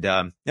 and,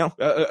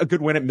 a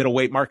good win at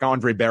middleweight.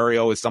 Marc-Andre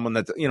Barriault is someone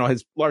that,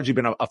 has largely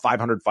been a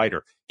 500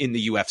 fighter in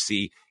the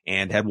UFC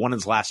and had won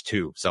his last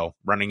 2. So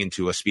running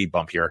into a speed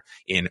bump here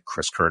in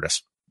Chris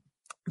Curtis.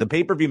 The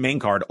pay-per-view main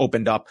card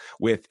opened up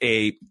with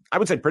I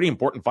would say, pretty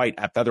important fight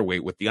at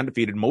featherweight with the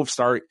undefeated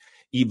Movsar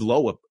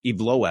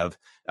Evloev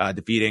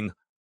defeating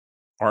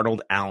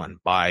Arnold Allen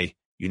by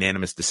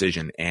unanimous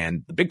decision.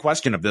 And the big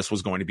question of this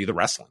was going to be the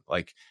wrestling.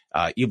 Like,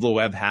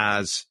 Evloev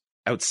has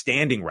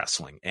outstanding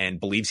wrestling and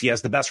believes he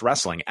has the best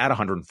wrestling at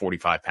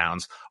 145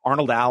 pounds.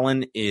 Arnold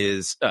Allen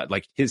is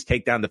his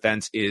takedown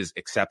defense is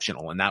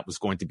exceptional. And that was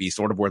going to be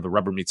sort of where the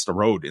rubber meets the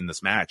road in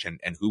this match, and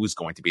who was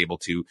going to be able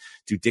to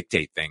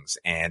dictate things.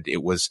 And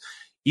it was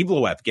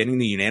Evloev getting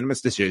the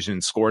unanimous decision,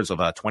 scores of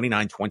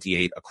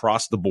 29-28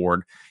 across the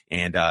board.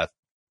 And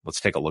let's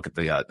take a look at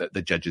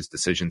the judges'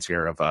 decisions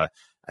here.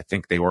 I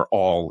think they were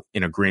all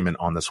in agreement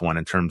on this one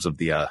in terms of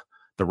the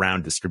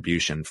round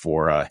distribution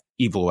for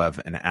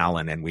Evloev and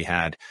Allen. And we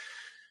had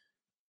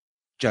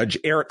Judge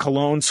Eric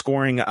Colon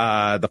scoring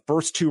the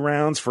first 2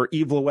 rounds for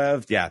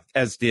Evloev. Yeah,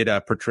 as did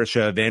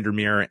Patricia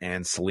Vandermeer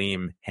and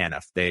Salim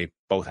Hanif. They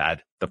both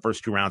had the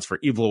first 2 rounds for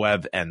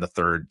Evloev and the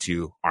third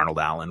to Arnold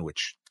Allen,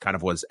 which kind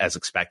of was as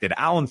expected.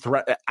 Allen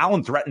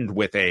threatened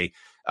with a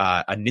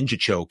ninja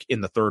choke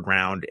in the third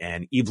round,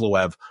 and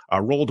Evloev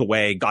rolled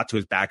away, got to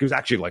his back. It was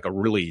actually like a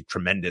really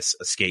tremendous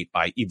escape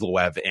by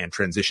Evloev and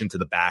transitioned to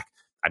the back.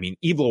 I mean,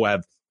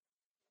 Evloev,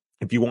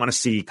 if you want to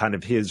see kind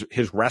of his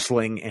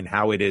wrestling and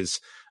how it is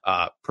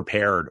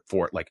prepared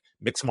for like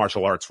mixed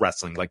martial arts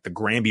wrestling, like the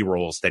Granby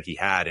rolls that he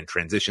had and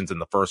transitions in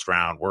the first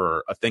round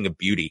were a thing of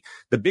beauty.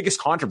 The biggest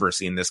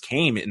controversy in this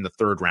came in the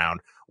third round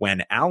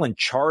when Allen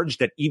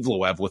charged at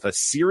Evloev with a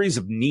series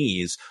of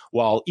knees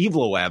while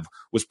Evloev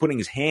was putting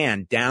his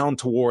hand down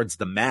towards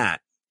the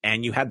mat.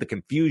 And you had the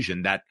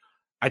confusion that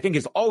I think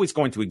is always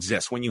going to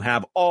exist when you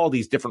have all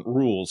these different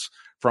rules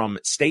from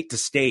state to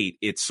state.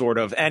 It's sort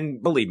of, and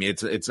believe me,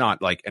 it's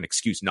not like an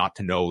excuse not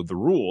to know the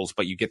rules,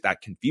 but you get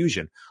that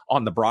confusion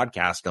on the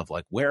broadcast of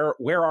like, where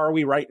are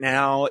we right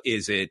now?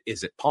 Is it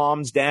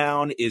palms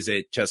down? Is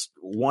it just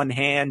one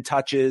hand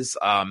touches?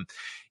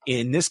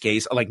 In this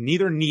case, like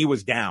neither knee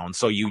was down.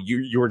 So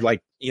you were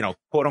like,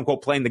 quote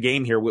unquote, playing the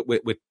game here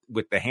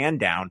with the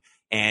hand down.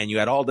 And you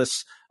had all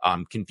this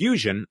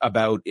confusion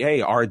about, hey,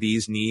 are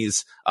these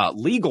knees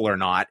legal or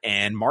not?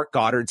 And Mark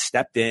Goddard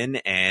stepped in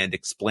and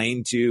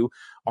explained to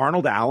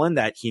Arnold Allen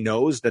that he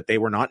knows that they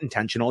were not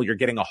intentional. You're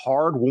getting a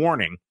hard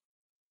warning,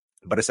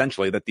 but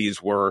essentially that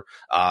these were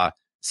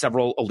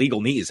several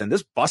illegal knees. And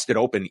this busted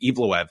open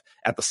Evloev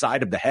at the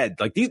side of the head.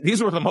 Like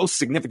these were the most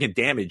significant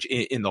damage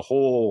in the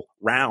whole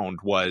round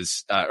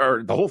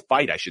or the whole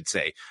fight, I should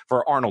say,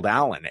 for Arnold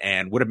Allen,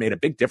 and would have made a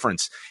big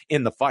difference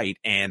in the fight.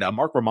 And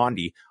Mark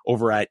Raimondi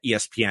over at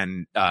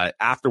ESPN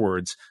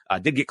afterwards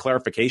did get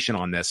clarification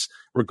on this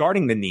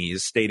regarding the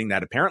knees, stating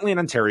that apparently in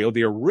Ontario,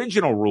 the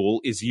original rule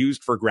is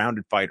used for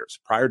grounded fighters.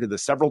 Prior to the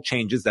several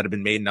changes that have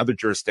been made in other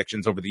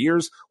jurisdictions over the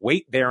years,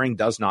 weight bearing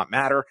does not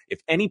matter.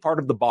 If any part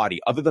of the body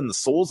other than the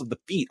soles of the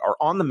feet are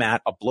on the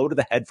mat, a blow to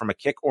the head from a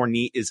kick or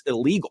knee is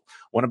illegal.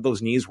 One of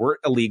those knees were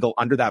illegal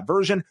under that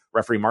version.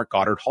 Referee Mark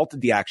Goddard halted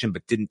the action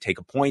but didn't take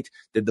a point,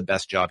 did the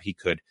best job he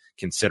could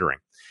considering.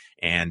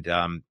 And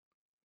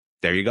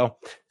there you go.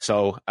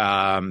 So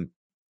that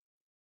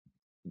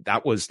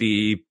was,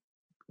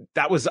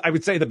 I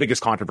would say, the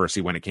biggest controversy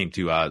when it came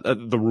to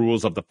the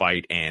rules of the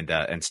fight,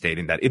 and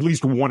stating that at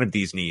least one of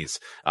these knees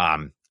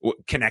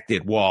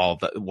connected while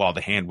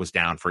the hand was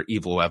down for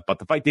Evloev. But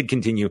the fight did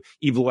continue,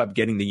 Evloev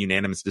getting the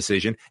unanimous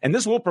decision, and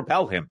this will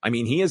propel him. I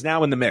mean, he is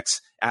now in the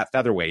mix at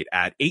featherweight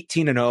at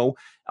 18-0.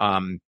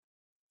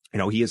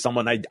 He is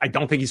someone I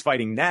don't think he's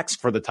fighting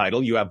next for the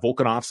title. You have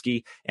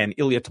Volkanovski and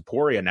Ilya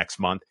Topuria next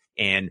month,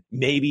 and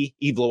maybe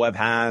Evloev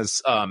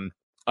has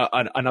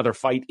another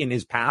fight in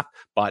his path,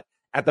 but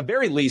at the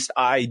very least,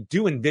 I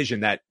do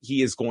envision that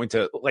he is going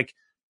to, like,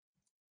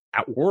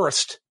 at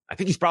worst, I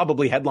think he's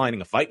probably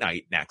headlining a fight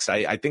night next.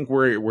 I think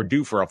we're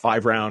due for a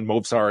 5-round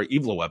Movsar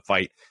Evloev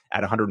fight at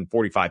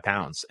 145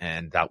 pounds,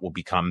 and that will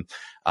become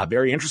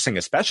very interesting,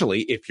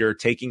 especially if you're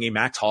taking a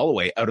Max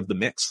Holloway out of the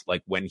mix.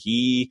 Like when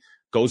he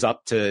goes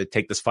up to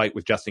take this fight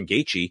with Justin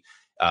Gaethje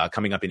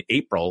coming up in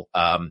April,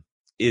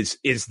 is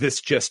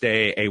this just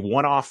a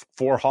one-off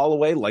for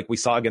Holloway like we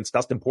saw against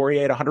Dustin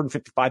Poirier at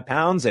 155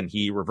 pounds and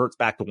he reverts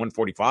back to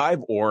 145?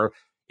 Or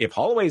if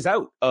Holloway's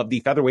out of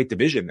the featherweight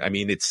division, I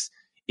mean, it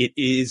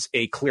is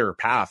a clear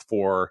path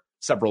for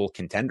several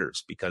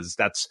contenders, because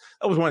that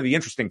was one of the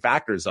interesting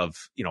factors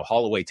of,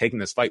 Holloway taking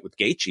this fight with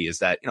Gaethje, is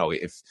that,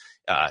 if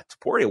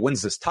Topuria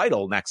wins this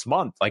title next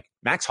month, like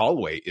Max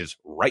Holloway is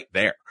right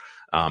there.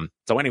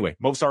 So anyway,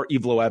 Movsar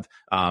Evloev,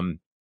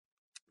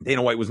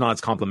 Dana White was not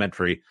as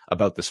complimentary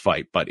about this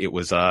fight, but it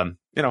was,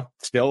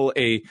 still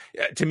to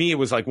me, it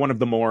was like one of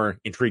the more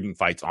intriguing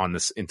fights on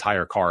this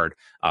entire card.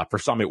 For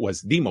some, it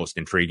was the most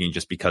intriguing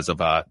just because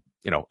of, a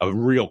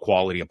real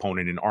quality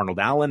opponent in Arnold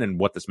Allen and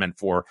what this meant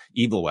for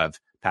Evloev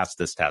past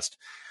this test.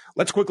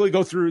 Let's quickly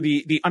go through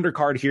the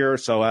undercard here.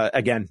 So,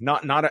 again,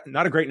 not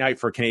a great night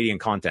for Canadian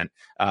content.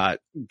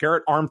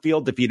 Garrett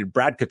Armfield defeated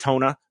Brad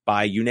Katona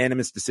by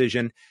unanimous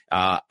decision.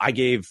 I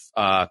gave,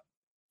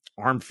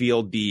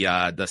 Armfield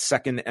the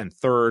second and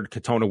third,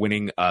 Katona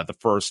winning the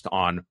first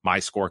on my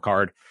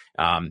scorecard.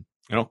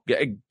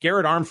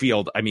 Garrett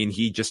Armfield, I mean,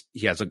 he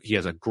has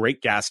a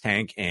great gas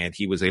tank, and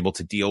he was able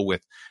to deal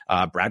with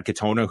Brad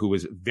Katona, who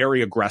was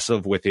very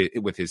aggressive with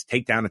his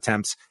takedown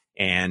attempts,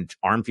 and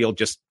Armfield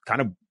just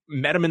kind of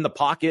met him in the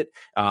pocket,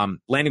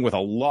 landing with a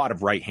lot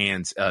of right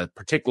hands,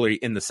 particularly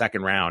in the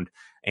second round.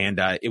 And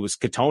it was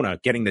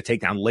Katona getting the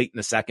takedown late in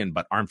the second,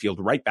 but Armfield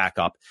right back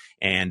up,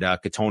 and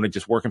Katona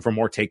just working for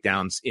more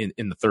takedowns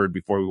in the third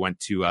before we went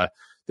to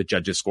the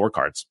judges'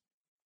 scorecards.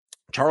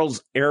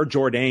 Charles Air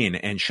Jourdain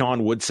and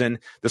Sean Woodson,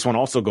 this one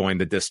also going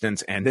the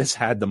distance, and this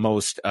had the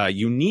most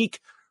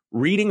unique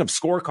reading of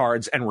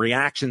scorecards and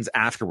reactions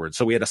afterwards.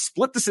 So we had a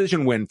split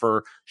decision win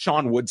for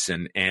Sean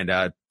Woodson,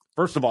 and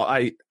first of all,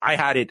 I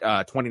had it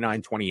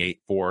 29-28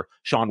 for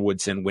Sean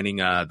Woodson, winning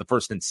the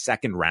first and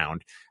second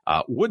round.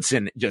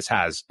 Woodson just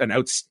has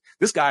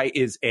this guy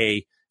is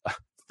a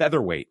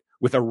featherweight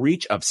with a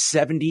reach of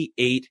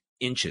 78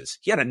 inches.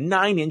 He had a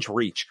 9-inch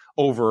reach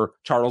over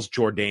Charles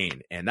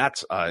Jourdain, and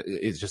that's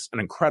is just an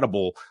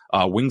incredible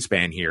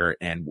wingspan here.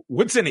 And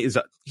Woodson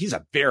he's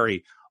a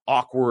very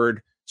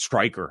awkward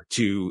striker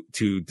to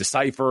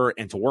decipher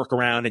and to work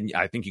around, and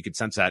I think you could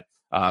sense that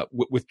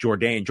with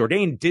Jourdain.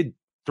 Jourdain did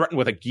threaten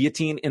with a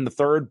guillotine in the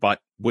third, but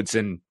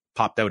Woodson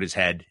popped out his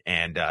head,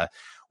 and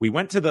we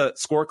went to the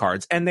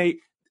scorecards, and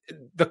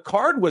the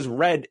card was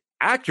read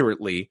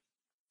accurately,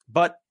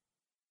 but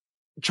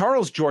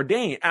Charles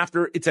Jourdain,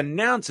 after it's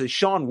announced as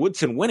Sean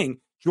Woodson winning,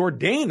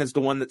 Jourdain is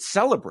the one that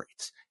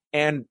celebrates.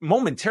 And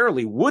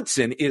momentarily,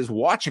 Woodson is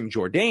watching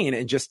Jourdain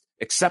and just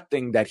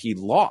accepting that he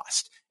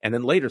lost. And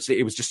then later,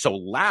 it was just so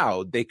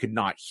loud they could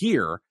not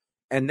hear.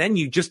 And then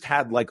you just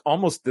had like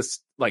almost this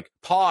like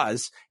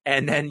pause.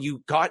 And then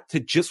you got to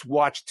just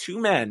watch two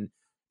men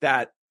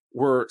that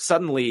were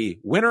suddenly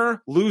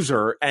winner,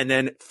 loser, and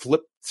then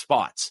flip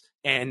spots.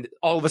 And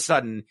all of a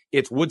sudden,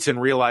 it's Woodson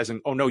realizing,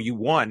 oh, no, you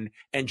won.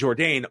 And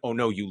Jourdain, oh,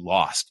 no, you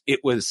lost.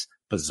 It was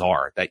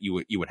bizarre that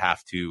you would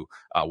have to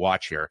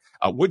watch here.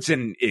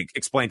 Woodson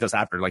explained to us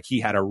after, like,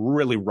 he had a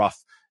really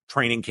rough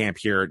training camp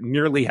here,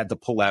 nearly had to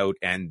pull out,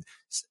 and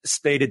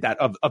stated that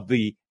of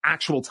the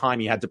actual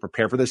time he had to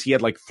prepare for this, he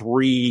had like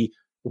 3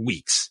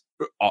 weeks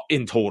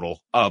in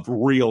total of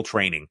real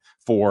training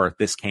for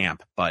this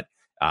camp. But,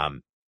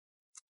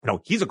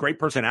 he's a great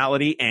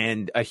personality,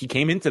 and he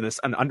came into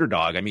this an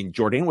underdog. I mean,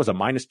 Jourdain was a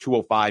minus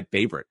 205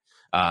 favorite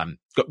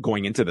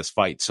going into this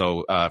fight.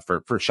 So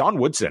for Sean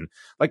Woodson,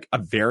 like a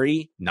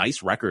very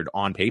nice record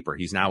on paper.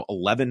 He's now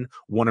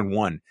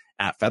 11-1-1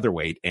 at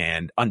featherweight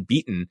and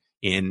unbeaten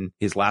in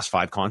his last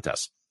 5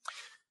 contests.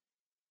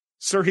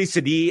 Serhi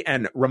Sidi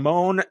and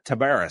Ramon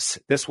Taveras.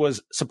 This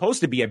was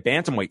supposed to be a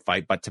bantamweight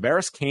fight, but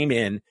Taveras came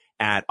in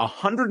at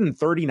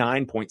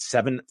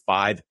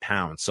 139.75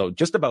 pounds. So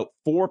just about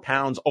 4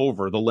 pounds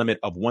over the limit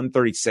of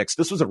 136.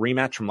 This was a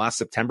rematch from last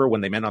September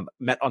when they met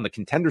on the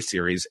Contender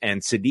Series,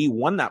 and Sidi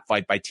won that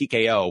fight by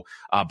TKO.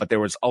 But there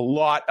was a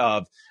lot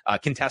of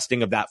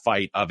contesting of that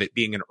fight, of it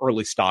being an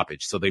early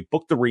stoppage. So they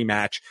booked the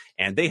rematch,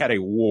 and they had a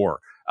war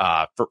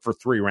for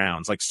 3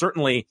 rounds. Like,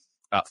 certainly,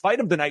 fight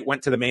of the night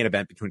went to the main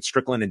event between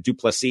Strickland and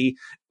Plessis.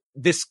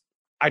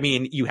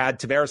 You had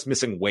Taveras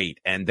missing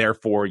weight, and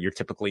therefore you're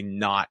typically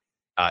not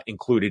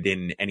included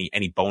in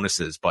any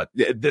bonuses, but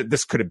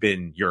this could have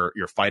been your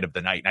fight of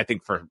the night. And I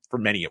think for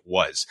many it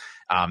was.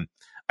 I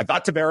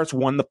thought Taveras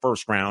won the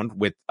first round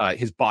with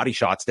his body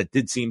shots that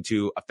did seem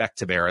to affect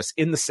Taveras.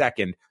 In the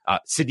second,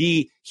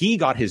 Sidi, he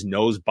got his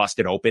nose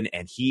busted open,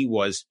 and he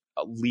was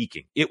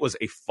leaking. It was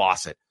a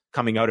faucet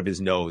coming out of his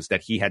nose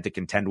that he had to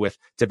contend with.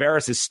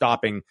 Taveras is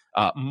stopping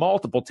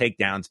multiple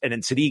takedowns, and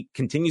then Sidi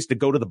continues to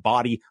go to the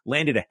body,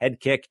 landed a head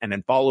kick, and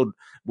then followed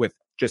with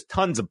just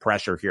tons of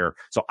pressure here.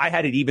 So I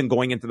had it even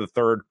going into the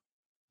third.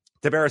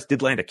 Taveras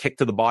did land a kick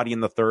to the body in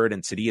the third,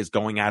 and Sidi is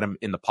going at him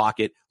in the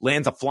pocket,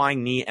 lands a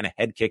flying knee and a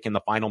head kick in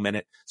the final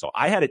minute. So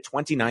I had it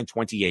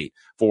 29-28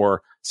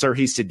 for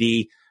Serhi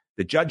Sidi.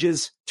 The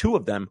judges, 2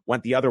 of them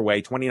went the other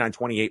way,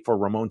 29-28 for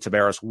Ramon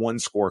Taveras, 1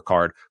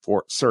 scorecard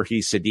for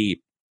Serhi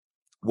Sidi.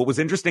 What was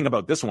interesting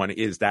about this one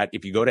is that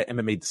if you go to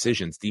MMA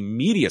Decisions, the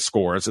media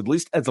scores, at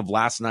least as of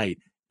last night,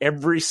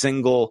 every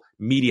single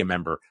media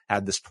member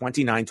had this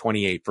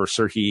 29-28 for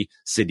Serhi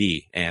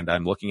Sidi. And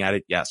I'm looking at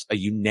it, yes, a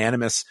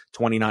unanimous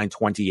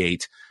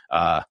 29-28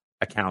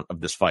 account of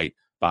this fight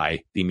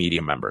by the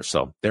media members.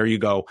 So there you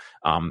go.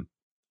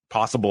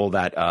 Possible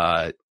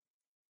that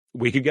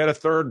we could get a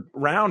third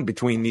round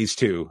between these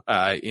two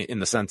in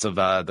the sense of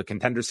the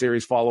Contender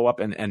Series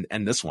follow-up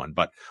and this one.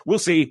 But we'll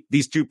see.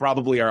 These two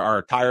probably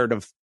are tired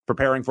of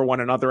preparing for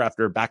one another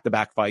after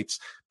back-to-back fights.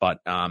 But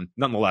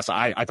nonetheless,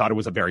 I thought it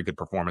was a very good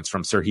performance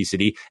from Serhi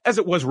Sidi, as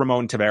it was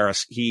Ramon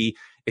Taveras. He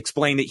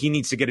explained that he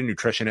needs to get a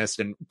nutritionist,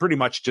 and pretty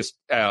much just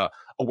a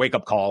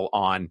wake-up call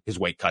on his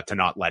weight cut to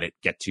not let it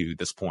get to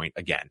this point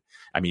again.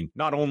 I mean,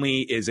 not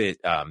only is it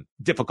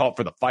difficult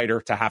for the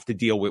fighter to have to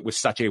deal with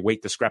such a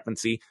weight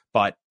discrepancy,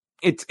 but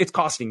it's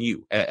costing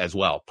you as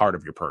well, part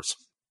of your purse.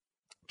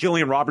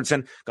 Jillian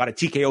Robertson got a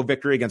TKO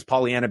victory against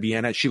Polyana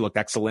Viana. She looked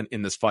excellent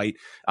in this fight.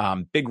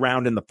 Big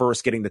round in the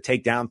first, getting the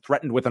takedown,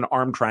 threatened with an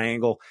arm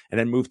triangle, and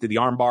then moved to the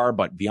armbar,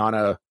 but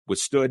Viana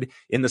withstood.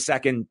 In the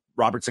second,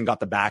 Robertson got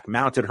the back,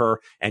 mounted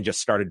her, and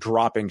just started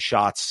dropping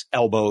shots,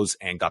 elbows,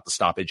 and got the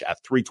stoppage at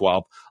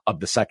 3:12 of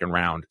the second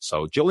round.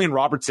 So Jillian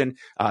Robertson,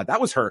 that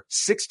was her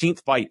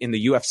 16th fight in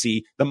the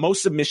UFC, the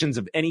most submissions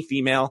of any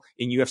female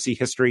in UFC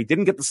history.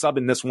 Didn't get the sub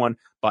in this one,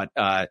 but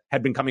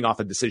had been coming off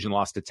a decision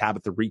loss to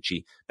Tabitha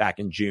Ricci back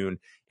in June.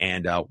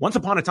 And once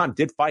upon a time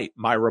did fight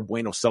Mayra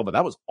Bueno Silva.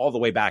 That was all the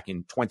way back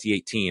in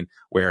 2018,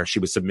 where she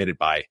was submitted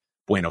by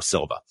Bueno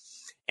Silva.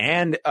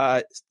 And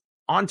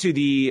on to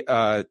the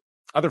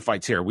other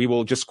fights here. We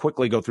will just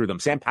quickly go through them.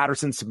 Sam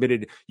Patterson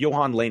submitted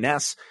Johan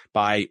Lainez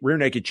by rear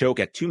naked choke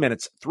at 2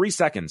 minutes, 3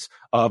 seconds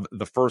of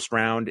the first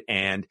round.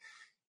 And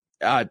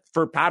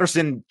for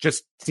Patterson,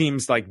 just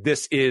seems like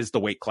this is the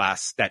weight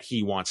class that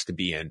he wants to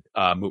be in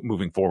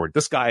moving forward.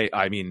 This guy,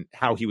 I mean,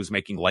 how he was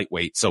making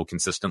lightweight so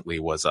consistently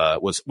was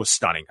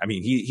stunning. I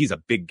mean, he's a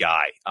big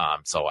guy.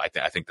 So I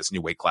think this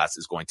new weight class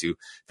is going to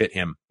fit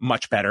him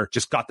much better.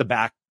 Just got the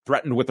back,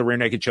 threatened with the rear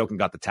naked choke, and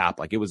got the tap.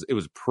 Like it was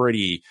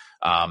pretty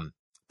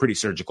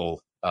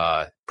surgical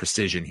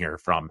precision here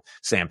from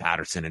Sam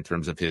Patterson in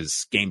terms of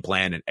his game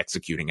plan and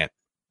executing it.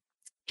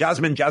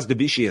 Jasmine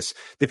Jasdavicius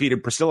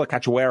defeated Priscilla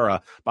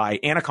Cachoeira by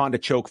anaconda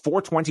choke,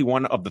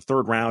 4:21 of the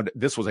third round.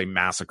 This was a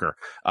massacre.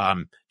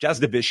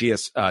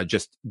 Jasdavicius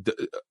just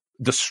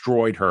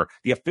destroyed her.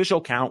 The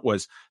official count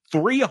was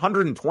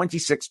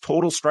 326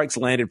 total strikes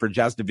landed for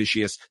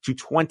Jasdavicius to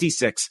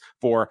 26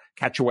 for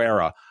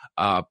Cachoeira.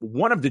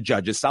 One of the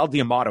judges, Sal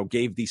D'Amato,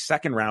 gave the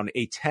second round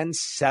a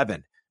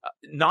 10-7.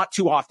 Not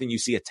too often you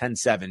see a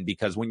 10-7,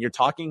 because when you're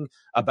talking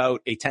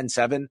about a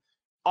 10-7,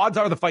 odds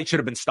are the fight should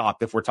have been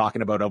stopped if we're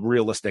talking about a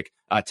realistic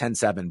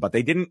 10-7. But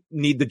they didn't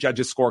need the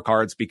judges'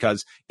 scorecards,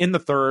 because in the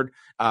third,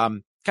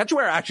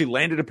 Cachoeira actually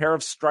landed a pair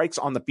of strikes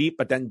on the feet,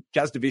 but then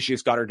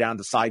Jasdavicius got her down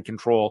to side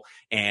control,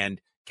 and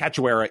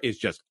Cachoeira is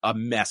just a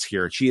mess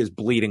here. She is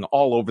bleeding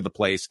all over the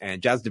place,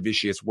 and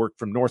Jasdavicius worked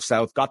from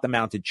north-south, got the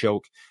mounted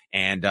choke,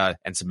 and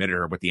submitted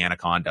her with the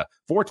anaconda.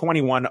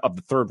 4:21 of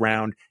the third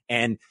round.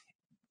 And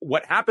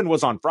what happened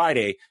was on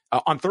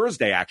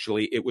Thursday,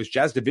 actually, it was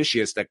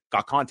Jasdavicius that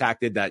got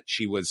contacted that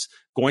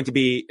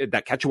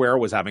that Cachoeira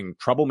was having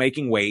trouble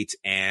making weight,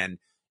 and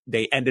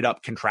they ended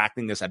up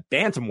contracting this at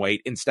bantamweight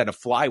instead of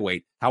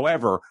flyweight.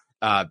 However,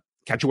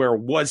 Cachoeira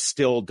was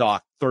still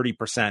docked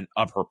 30%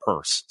 of her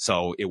purse.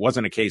 So it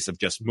wasn't a case of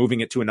just moving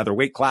it to another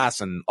weight class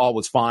and all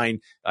was fine.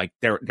 Like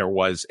there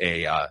was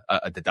a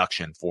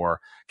deduction for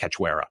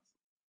Cachoeira.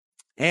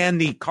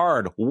 And the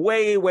card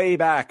way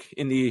back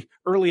in the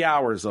early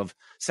hours of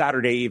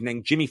Saturday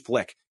evening, Jimmy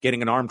Flick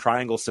getting an arm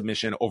triangle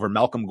submission over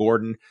Malcolm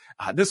Gordon.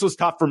 This was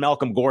tough for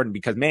Malcolm Gordon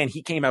because, man,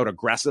 he came out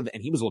aggressive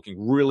and he was looking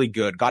really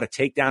good. Got a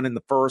takedown in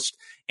the first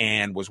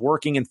and was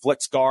working in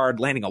Flick's guard,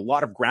 landing a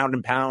lot of ground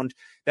and pound.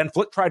 Then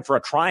Flick tried for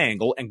a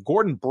triangle and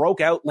Gordon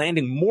broke out,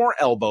 landing more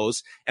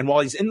elbows. And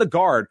while he's in the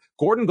guard,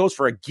 Gordon goes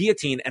for a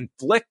guillotine and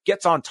Flick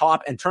gets on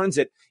top and turns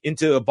it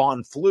into a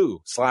Von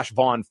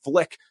Flue/Von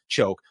Flick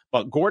choke.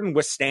 But Gordon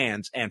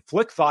withstands, and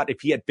Flick thought if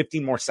he had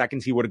 15 more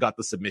seconds, he would have got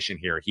the submission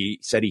here. He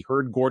said he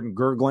heard Gordon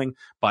gurgling,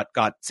 but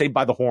got saved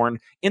by the horn.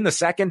 In the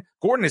second,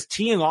 Gordon is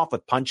teeing off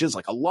with punches,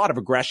 like a lot of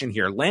aggression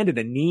here, landed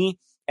a knee,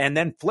 and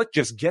then Flick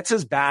just gets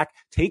his back,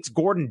 takes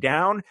Gordon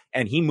down,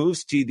 and he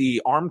moves to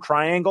the arm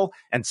triangle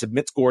and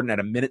submits Gordon at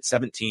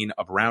 1:17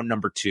 of round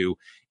number 2.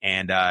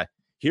 And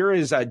here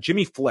is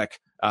Jimmy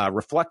Flick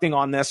reflecting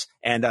on this,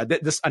 and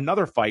this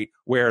another fight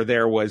where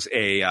there was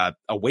a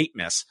weight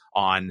miss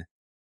on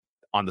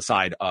the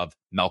side of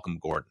Malcolm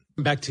Gordon.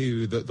 Back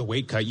to the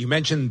weight cut, you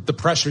mentioned the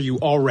pressure you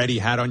already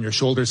had on your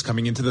shoulders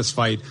coming into this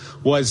fight.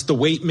 Was the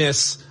weight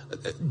miss,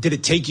 did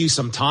it take you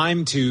some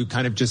time to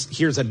kind of just,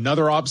 here's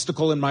another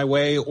obstacle in my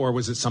way, or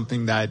was it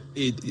something that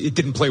it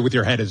didn't play with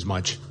your head as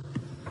much?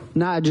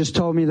 No, it just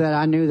told me that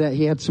I knew that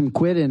he had some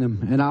quit in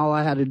him, and all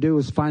I had to do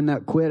was find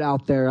that quit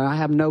out there. I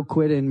have no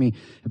quit in me.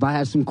 If I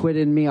had some quit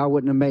in me, I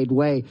wouldn't have made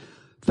weight.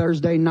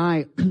 Thursday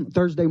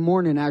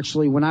morning,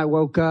 actually, when I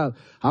woke up,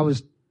 I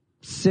was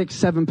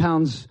 6-7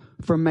 pounds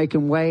from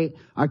making weight.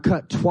 I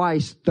cut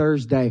twice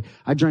Thursday.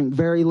 I drank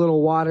very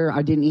little water.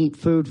 I didn't eat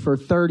food for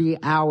 30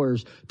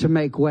 hours to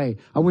make weight.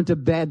 I went to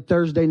bed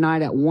Thursday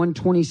night at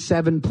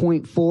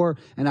 127.4,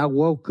 and I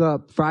woke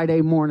up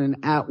Friday morning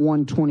at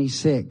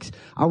 126.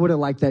 I would have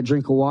liked that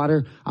drink of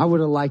water. I would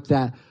have liked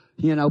that,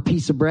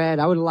 piece of bread.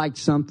 I would have liked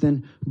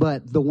something,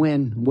 but the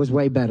win was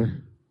way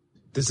better.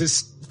 Does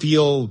this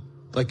feel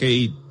like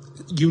a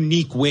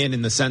unique win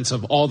in the sense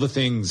of all the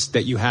things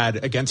that you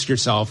had against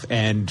yourself,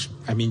 and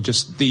I mean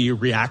just the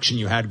reaction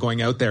you had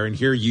going out there, and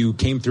here you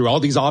came through all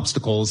these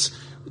obstacles?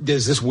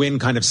 Does this win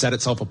kind of set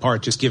itself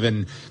apart, just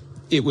given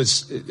it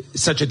was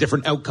such a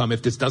different outcome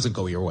if this doesn't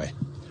go your way?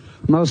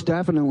 Most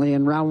definitely,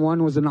 and round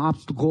 1 was an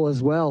obstacle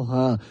as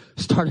well.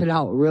 Started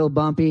out real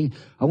bumpy.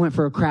 I went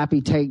for a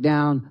crappy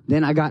takedown,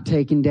 then I got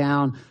taken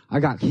down. I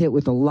got hit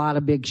with a lot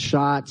of big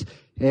shots,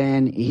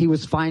 and he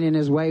was finding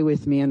his way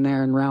with me in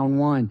there in round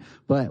 1.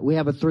 But we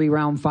have a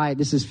 3-round fight.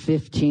 This is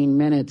 15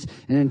 minutes.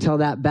 And until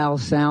that bell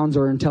sounds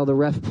or until the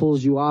ref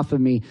pulls you off of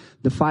me,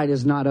 the fight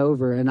is not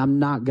over, and I'm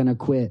not going to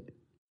quit.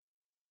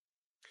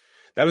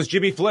 That was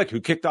Jimmy Flick,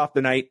 who kicked off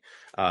the night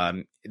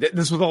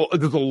This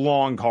was a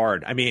long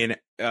card. I mean,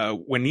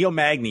 when Neil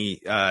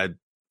Magny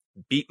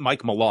beat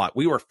Mike Malott,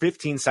 we were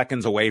 15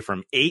 seconds away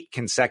from 8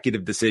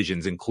 consecutive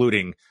decisions,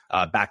 including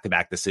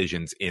back-to-back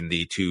decisions in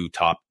the 2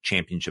 top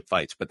championship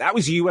fights. But that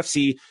was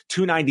UFC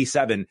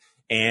 297,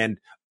 and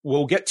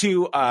we'll get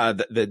to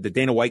the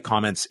Dana White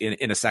comments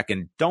in a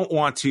second. Don't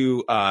want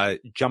to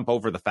jump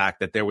over the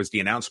fact that there was the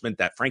announcement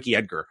that Frankie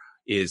Edgar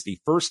is the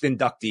first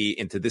inductee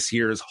into this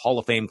year's Hall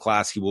of Fame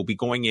class. He will be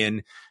going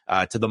in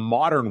to the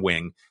modern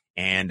wing.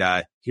 And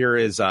here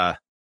is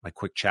my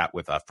quick chat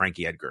with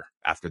Frankie Edgar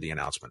after the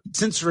announcement.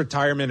 Since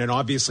retirement, and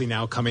obviously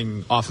now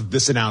coming off of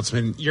this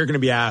announcement, you're going to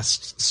be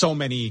asked so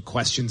many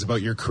questions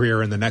about your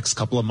career in the next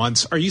couple of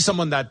months. Are you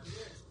someone that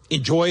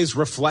enjoys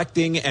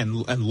reflecting and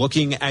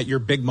looking at your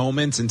big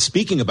moments and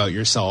speaking about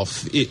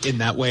yourself in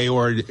that way,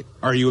 or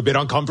are you a bit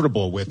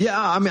uncomfortable with? Yeah,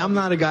 I mean, I'm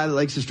not a guy that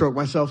likes to stroke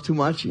myself too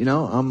much. You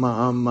know, I'm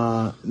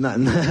not.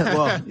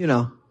 Well, you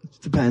know,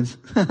 it depends.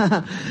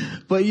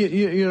 But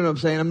you know what I'm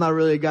saying. I'm not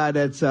really a guy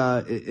that's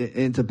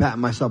into patting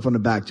myself on the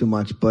back too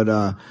much.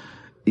 But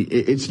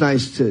it's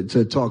nice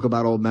to talk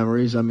about old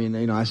memories. I mean,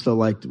 you know, I still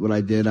liked what I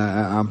did.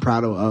 I'm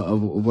proud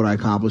of what I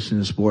accomplished in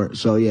the sport.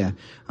 So yeah,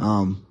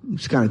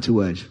 it's kind of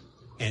two-edged.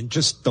 And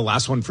just the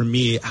last one for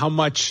me, how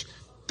much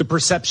the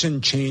perception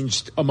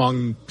changed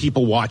among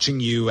people watching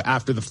you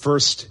after the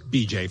first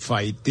BJ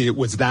fight.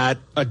 Was that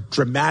a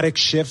dramatic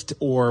shift,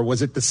 or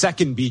was it the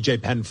second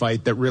BJ Penn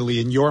fight that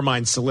really, in your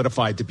mind,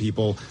 solidified to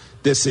people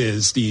this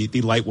is the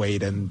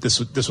lightweight, and this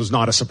was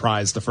not a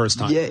surprise the first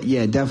time?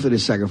 Yeah, definitely the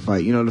second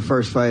fight. You know, the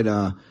first fight,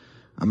 I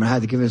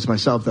had to convince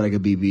myself that I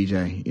could beat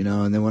BJ, you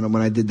know, and then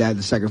when I did that,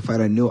 the second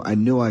fight, I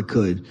knew I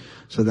could.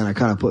 So then I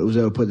kind of was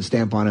able to put the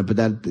stamp on it, but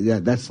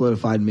that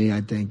solidified me,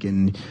 I think,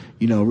 and,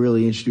 you know,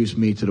 really introduced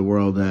me to the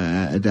world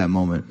at that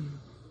moment.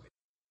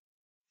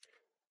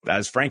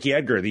 As Frankie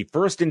Edgar, the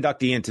first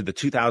inductee into the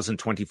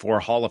 2024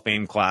 Hall of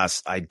Fame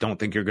class. I don't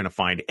think you're going to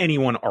find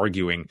anyone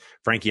arguing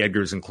Frankie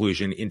Edgar's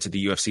inclusion into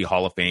the UFC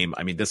Hall of Fame.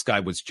 I mean, this guy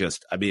was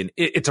just,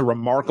 it's a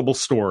remarkable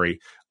story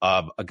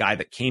of a guy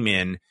that came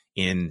in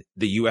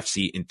the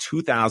UFC in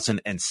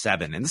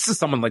 2007. And this is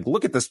someone like,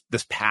 look at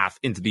this path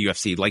into the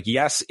UFC. Like,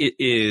 yes, it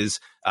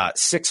is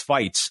 6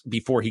 fights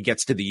before he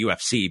gets to the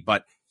UFC,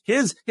 but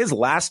his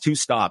last 2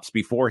 stops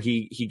before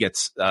he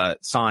gets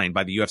signed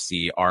by the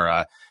UFC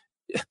are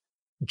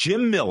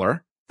Jim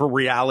Miller for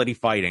Reality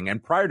Fighting,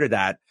 and prior to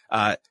that,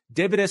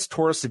 Dividas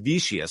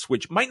Torosavicius,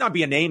 which might not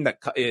be a name that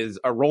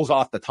rolls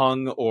off the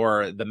tongue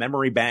or the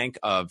memory bank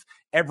of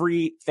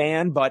every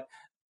fan, but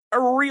a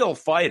real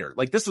fighter.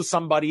 Like, this was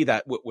somebody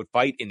that would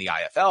fight in the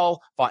IFL,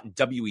 fought in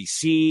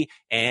WEC,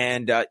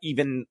 and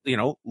even, you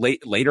know,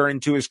 later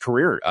into his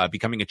career,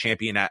 becoming a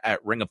champion at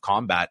Ring of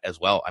Combat as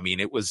well. I mean,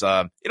 it was,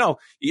 you know,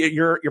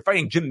 you're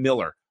fighting Jim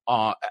Miller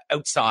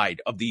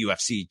outside of the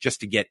UFC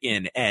just to get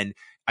in. And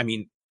I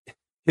mean,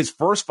 his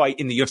first fight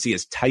in the UFC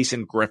is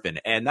Tyson Griffin,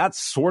 and that's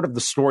sort of the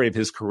story of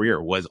his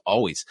career, was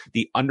always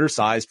the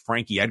undersized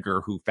Frankie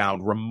Edgar who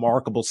found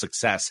remarkable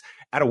success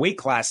at a weight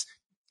class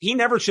he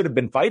never should have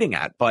been fighting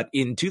at. But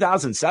in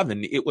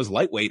 2007, it was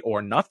lightweight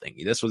or nothing.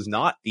 This was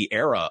not the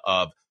era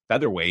of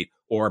featherweight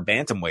or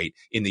bantamweight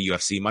in the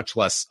UFC, much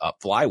less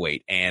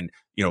flyweight. And,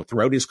 you know,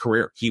 throughout his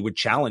career, he would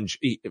challenge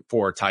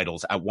for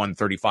titles at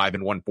 135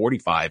 and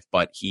 145,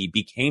 but he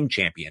became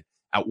champion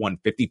at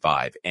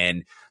 155.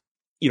 And,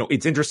 you know,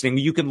 it's interesting.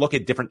 You can look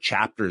at different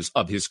chapters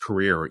of his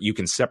career. You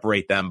can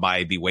separate them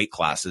by the weight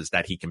classes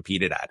that he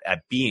competed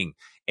at being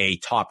a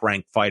top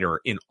ranked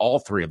fighter in all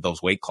 3 of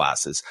those weight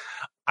classes.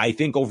 I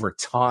think over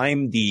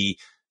time, the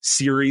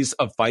series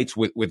of fights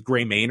with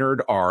Gray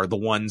Maynard are the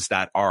ones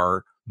that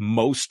are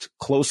most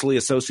closely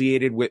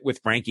associated with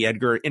Frankie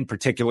Edgar, in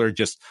particular,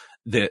 just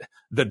the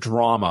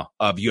drama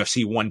of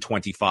UFC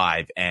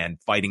 125 and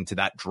fighting to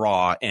that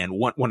draw, and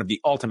one of the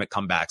ultimate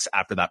comebacks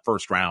after that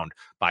first round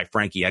by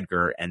Frankie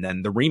Edgar, and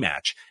then the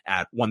rematch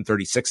at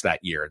 136 that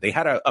year. They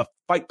had a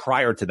fight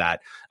prior to that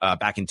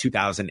back in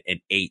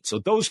 2008. So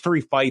those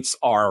 3 fights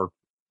are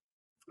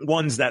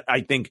ones that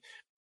I think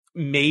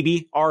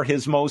maybe are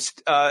his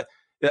most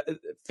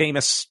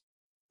famous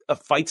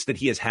fights that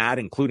he has had,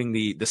 including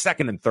the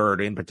second and third,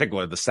 in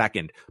particular the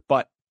second.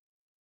 But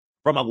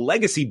from a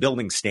legacy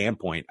building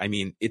standpoint, I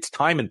mean, it's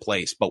time and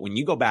place. But when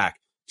you go back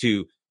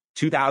to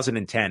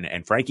 2010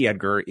 and Frankie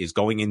Edgar is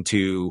going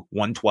into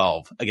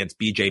 112 against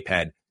BJ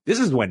Penn, this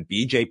is when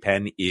BJ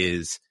Penn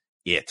is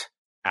it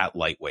at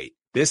lightweight.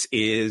 This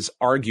is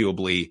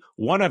arguably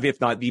one of,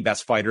 if not the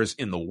best fighters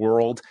in the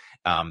world.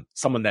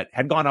 Someone that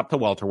had gone up to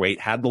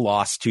welterweight, had the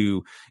loss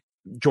to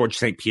George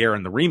St. Pierre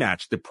in the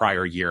rematch the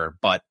prior year,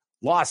 but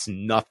lost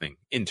nothing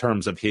in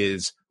terms of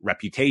his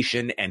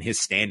reputation and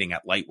his standing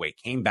at lightweight.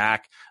 Came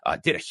back,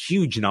 did a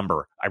huge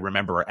number, I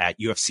remember, at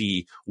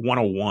UFC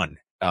 101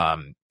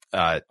 on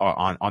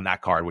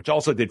that card, which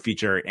also did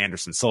feature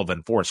Anderson Silva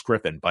and Forrest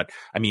Griffin, but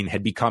I mean,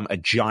 had become a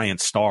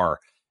giant star.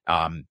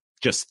 And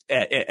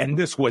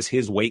this was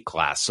his weight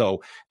class.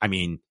 So, I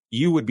mean,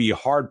 you would be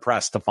hard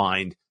pressed to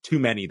find too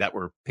many that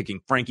were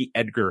picking Frankie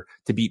Edgar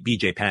to beat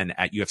BJ Penn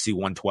at UFC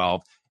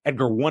 112.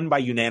 Edgar won by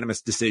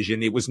unanimous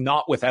decision. It was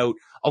not without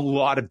a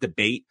lot of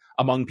debate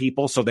among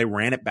people, so they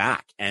ran it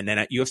back. And then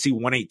at UFC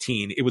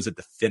 118, it was a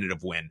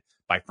definitive win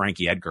by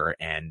Frankie Edgar,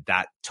 and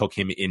that took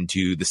him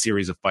into the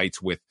series of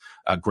fights with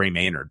Gray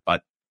Maynard.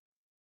 But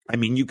I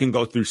mean, you can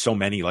go through so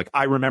many. Like,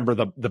 I remember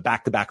the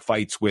back-to-back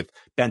fights with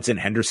Benson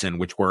Henderson,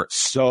 which were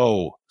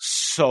so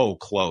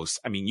close.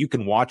 I mean, you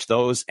can watch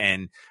those,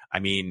 and I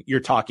mean, you're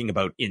talking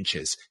about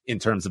inches in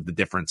terms of the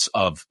difference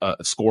of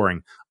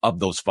scoring of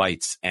those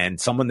fights. And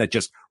someone that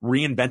just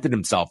reinvented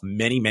himself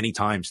many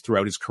times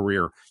throughout his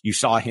career. You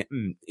saw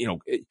him,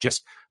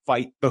 just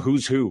fight the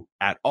who's who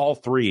at all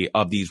three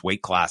of these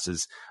weight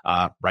classes,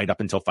 right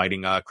up until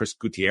fighting Chris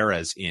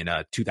Gutierrez in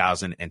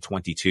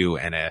 2022,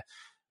 and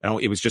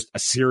it was just a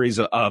series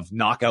of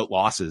knockout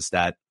losses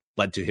that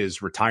led to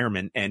his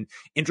retirement. And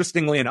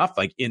interestingly enough,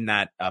 like in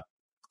that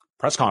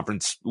press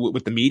conference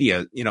with the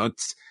media,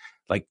 it's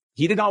like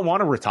he did not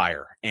want to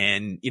retire,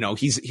 and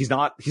he's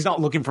not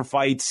looking for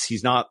fights.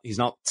 He's not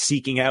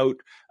seeking out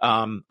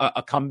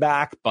a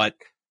comeback. But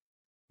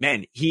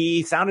man,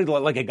 he sounded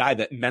like a guy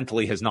that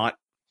mentally has not.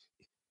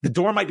 The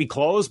door might be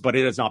closed, but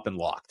it has not been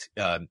locked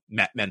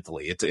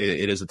mentally. It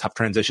is a tough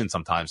transition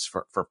sometimes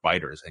for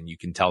fighters, and you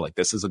can tell like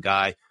this is a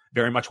guy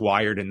very much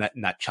wired in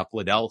that Chuck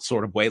Liddell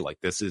sort of way. Like,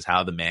 this is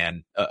how the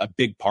man, a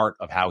big part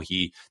of how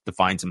he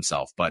defines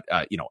himself. But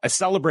a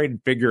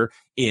celebrated figure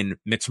in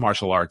mixed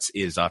martial arts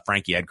is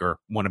Frankie Edgar,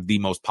 one of the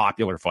most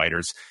popular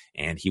fighters,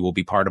 and he will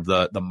be part of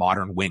the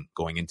modern wing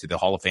going into the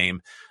Hall of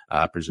Fame,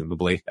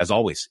 presumably, as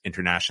always,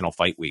 International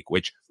Fight Week.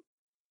 Which,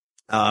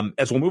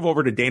 as we'll move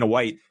over to Dana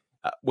White.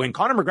 When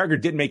Conor McGregor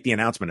did make the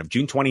announcement of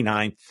June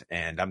 29th,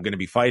 and I'm going to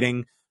be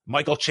fighting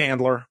Michael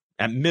Chandler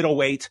at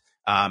middleweight,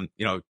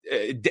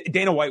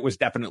 Dana White was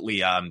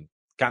definitely kind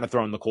of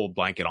throwing the cold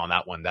blanket on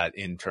that one, that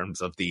in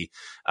terms of the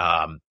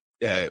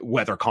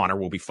whether Conor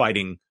will be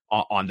fighting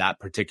on that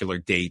particular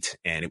date.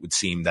 And it would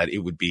seem that it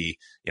would be,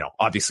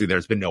 obviously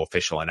there's been no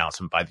official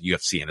announcement by the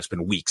UFC, and it's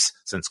been weeks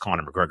since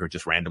Conor McGregor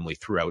just randomly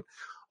threw out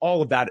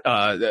all of that,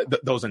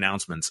 those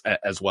announcements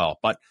as well.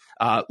 But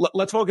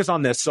let's focus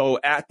on this. So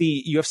at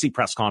the UFC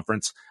press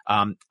conference,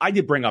 I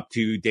did bring up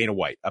to Dana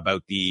White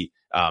about the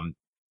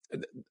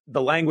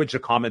language, the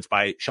comments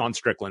by Sean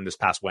Strickland this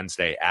past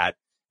Wednesday at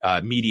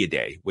Media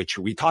Day, which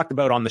we talked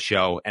about on the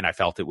show, and I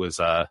felt it was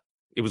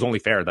only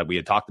fair that we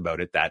had talked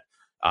about it, that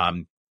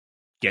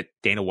get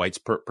Dana White's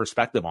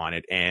perspective on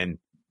it. And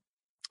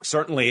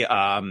certainly,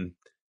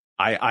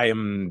 I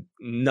am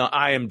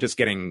just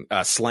getting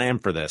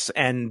slammed for this,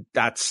 and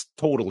that's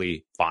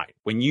totally fine.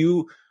 When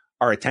you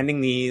are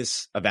attending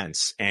these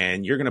events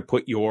and you're going to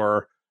put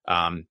your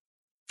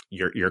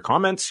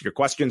comments, your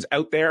questions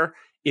out there,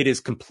 it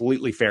is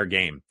completely fair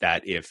game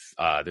that if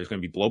there's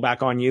going to be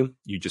blowback on you,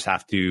 you just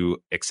have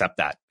to accept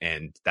that,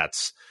 and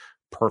that's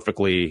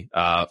perfectly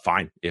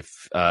fine.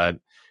 If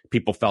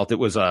people felt it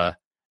was out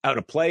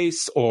of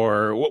place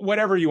or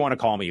whatever you want to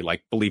call me,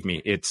 like, believe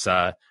me, it's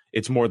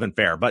more than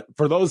fair. But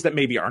for those that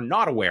maybe are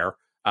not aware,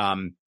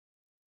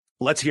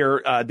 let's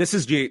hear, this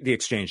is the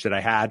exchange that I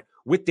had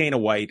with Dana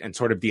White, and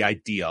sort of the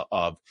idea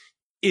of,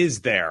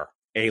 is there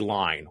a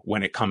line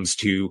when it comes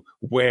to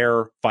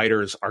where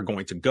fighters are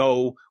going to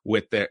go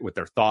with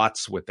their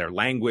thoughts, with their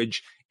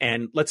language.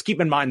 And let's keep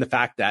in mind the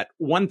fact that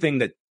one thing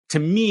that to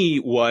me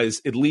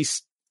was at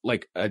least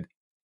like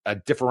a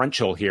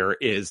differential here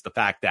is the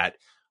fact that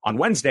on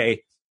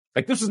Wednesday,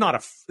 like, this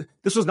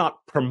was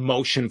not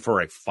promotion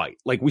for a fight.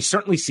 Like, we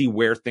certainly see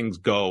where things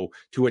go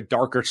to a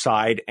darker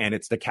side, and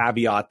it's the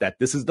caveat that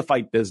this is the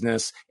fight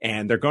business,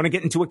 and they're going to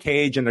get into a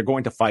cage and they're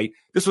going to fight.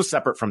 This was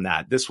separate from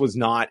that. This was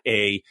not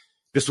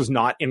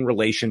in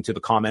relation to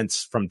the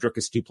comments from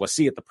Dricus du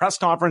Plessis at the press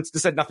conference.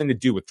 This had nothing to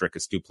do with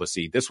Dricus du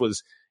Plessis. This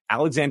was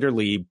Alexander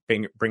Lee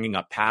bringing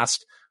up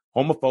past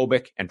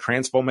homophobic and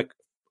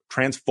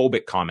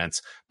transphobic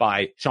comments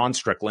by Sean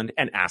Strickland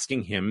and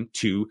asking him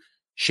to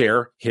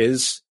share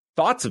his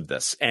thoughts of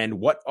this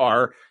and what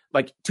are,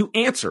 like, to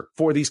answer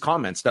for these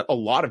comments that a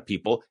lot of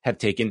people have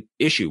taken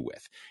issue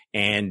with.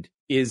 And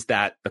is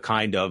that the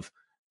kind of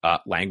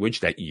language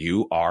that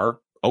you are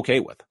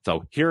okay with?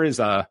 So here is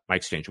my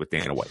exchange with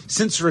Dana White.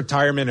 Since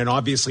retirement, and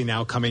obviously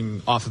now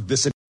coming off of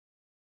this,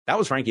 that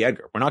was Frankie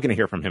Edgar. We're not going to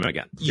hear from him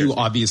again. You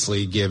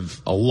obviously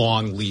give a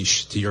long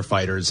leash to your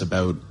fighters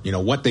about,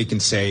 what they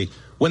can say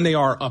when they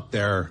are up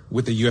there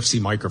with the UFC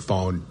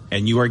microphone,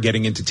 and you are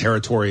getting into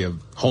territory of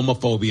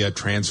homophobia,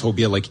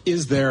 transphobia. Like,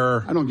 is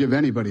there... I don't give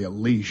anybody a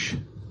leash.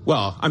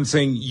 Well, I'm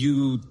saying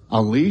you...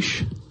 A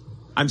leash?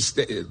 I'm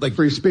like...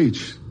 Free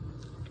speech.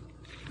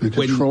 And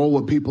control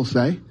what people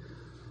say.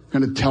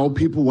 Going to tell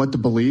people what to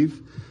believe.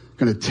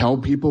 Going to tell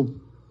people...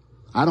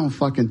 I don't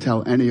fucking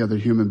tell any other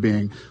human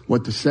being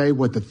what to say,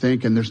 what to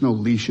think, and there's no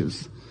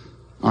leashes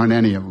on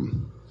any of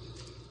them.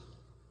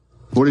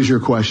 What is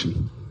your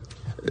question?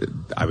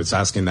 I was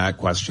asking that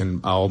question.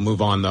 I'll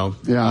move on, though.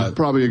 Yeah,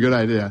 probably a good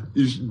idea.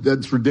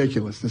 That's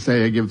ridiculous to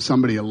say I give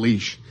somebody a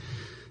leash.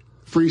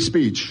 Free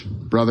speech,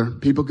 brother.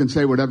 People can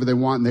say whatever they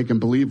want, and they can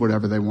believe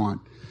whatever they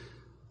want.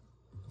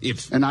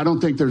 And I don't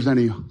think there's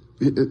any...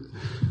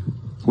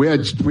 We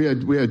had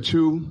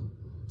two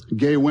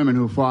gay women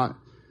who fought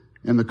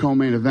in the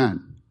co-main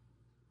event.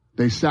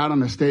 They sat on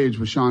the stage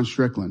with Sean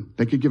Strickland.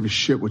 They could give a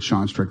shit what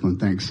Sean Strickland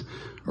thinks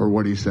or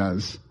what he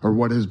says or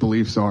what his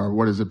beliefs are or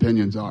what his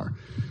opinions are.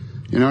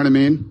 You know what I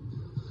mean?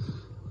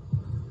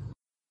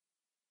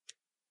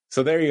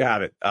 So there you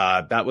have it.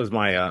 That was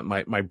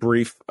my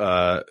brief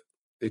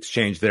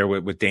exchange there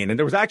with Dana. And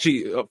there was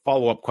actually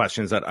follow-up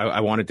questions that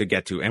I wanted to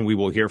get to, and we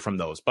will hear from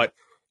those. But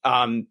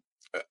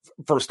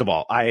first of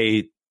all,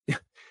 I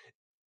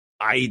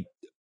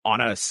on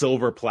a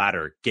silver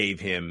platter gave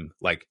him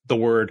like the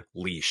word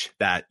leash.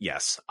 That,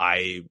 yes,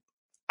 I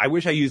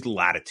wish I used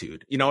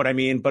latitude. You know what I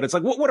mean? But it's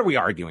like, what are we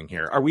arguing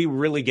here? Are we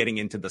really getting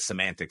into the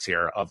semantics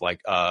here of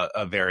like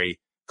a very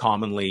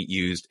commonly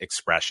used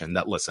expression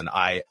that, listen,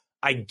 I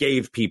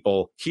gave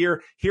people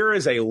here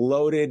is a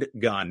loaded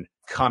gun.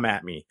 Come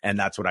at me. And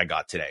that's what I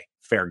got today.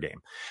 Fair game.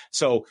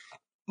 So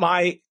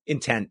my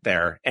intent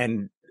there,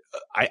 and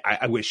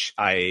I wish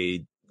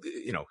I,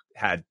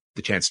 had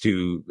the chance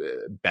to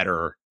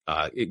better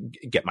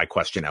get my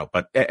question out.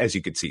 But as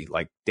you could see,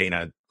 like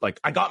Dana, like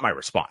I got my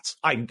response.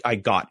 I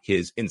got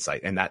his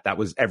insight, and that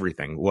was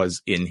everything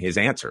was in his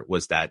answer,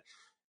 was that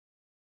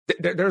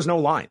there's no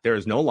line. There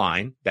is no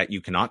line that you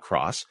cannot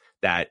cross.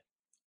 That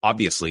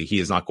obviously he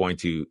is not going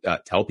to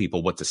tell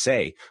people what to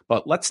say,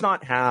 but let's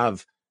not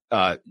have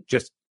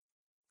just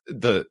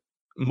the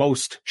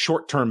most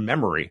short-term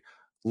memory.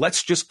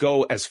 Let's just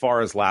go as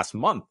far as last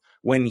month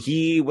when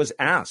he was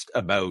asked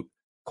about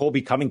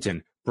Colby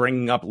Covington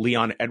bringing up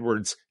Leon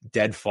Edwards'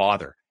 dead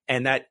father.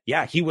 And that,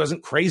 yeah, he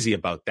wasn't crazy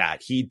about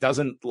that. He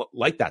doesn't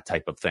like that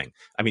type of thing.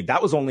 I mean,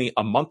 that was only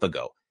a month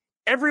ago.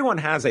 Everyone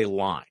has a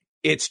line.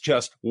 It's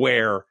just,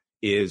 where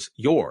is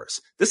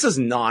yours? This is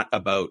not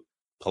about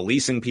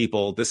policing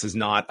people. This is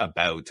not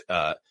about,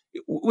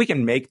 we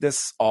can make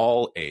this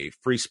all a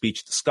free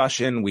speech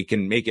discussion. We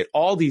can make it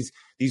all these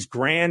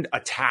grand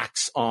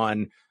attacks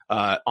on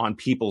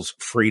people's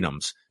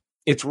freedoms.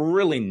 It's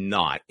really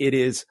not. It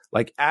is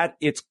like, at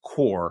its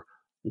core,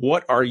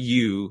 what are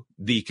you,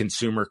 the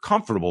consumer,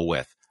 comfortable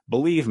with?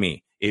 Believe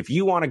me, if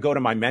you want to go to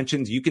my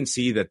mentions, you can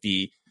see that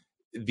the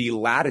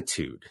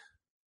latitude,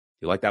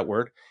 you like that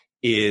word,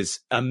 is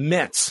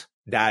immense,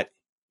 that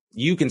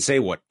you can say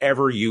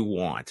whatever you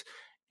want.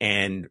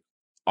 And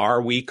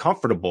are we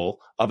comfortable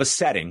of a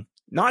setting,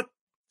 not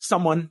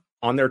someone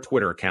on their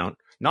Twitter account,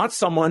 not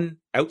someone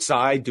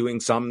outside doing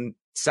some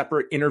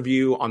separate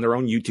interview on their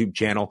own YouTube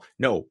channel?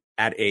 No,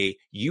 at a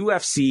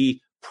UFC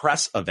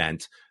press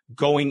event,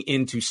 going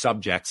into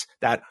subjects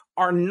that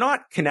are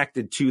not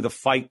connected to the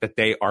fight that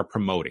they are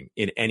promoting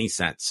in any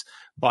sense,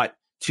 but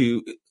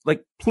to,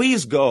 like,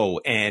 please go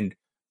and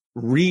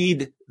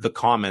read the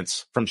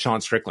comments from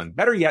Sean Strickland.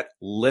 Better yet,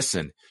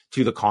 listen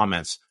to the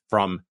comments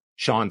from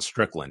Sean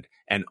Strickland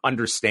and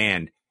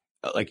understand,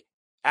 like,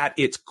 at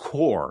its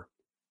core,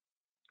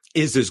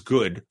 is this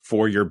good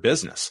for your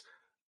business?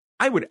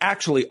 I would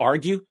actually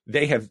argue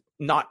they have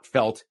not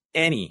felt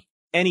any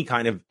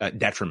kind of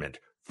detriment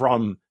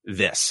from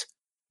this.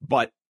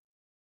 But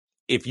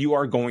if you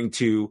are going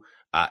to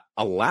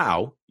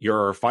allow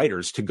your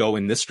fighters to go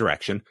in this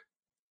direction,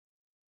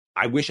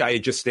 I wish I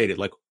had just stated,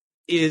 like,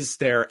 is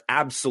there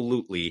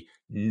absolutely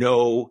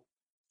no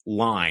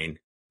line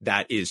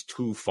that is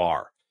too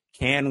far?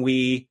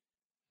 If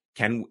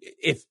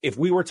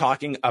we were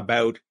talking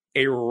about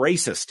a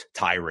racist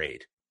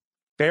tirade,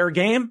 fair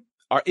game?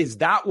 Is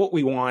that what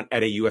we want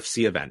at a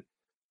UFC event?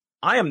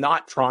 I am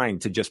not trying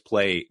to just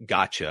play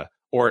gotcha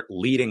or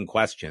leading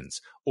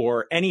questions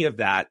or any of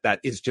that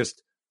is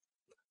just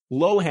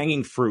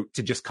low-hanging fruit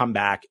to just come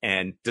back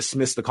and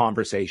dismiss the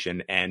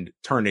conversation and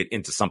turn it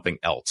into something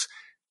else.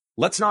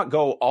 Let's not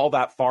go all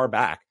that far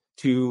back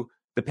to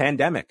the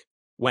pandemic,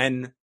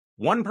 when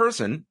one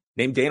person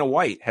named Dana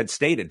White had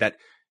stated that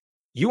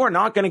you are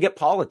not going to get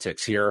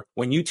politics here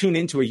when you tune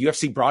into a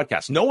UFC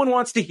broadcast. No one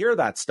wants to hear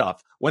that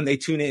stuff when they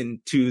tune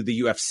in to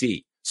the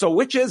UFC. So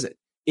which is it?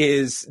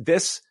 Is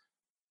this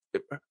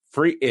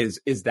free? Is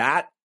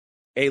that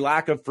a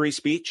lack of free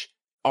speech?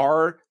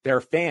 Are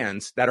there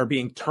fans that are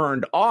being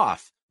turned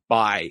off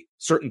by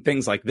certain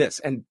things like this?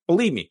 And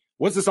believe me,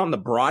 was this on the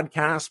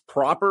broadcast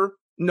proper?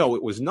 No,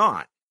 it was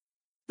not.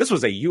 This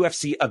was a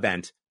UFC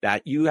event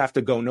that you have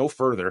to go no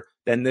further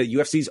than the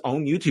UFC's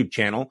own YouTube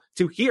channel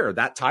to hear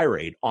that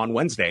tirade on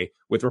Wednesday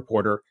with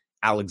reporter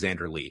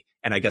Alexander Lee.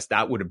 And I guess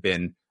that would have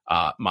been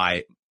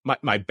my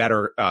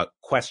better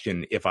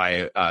question if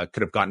I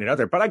could have gotten it out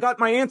there. But I got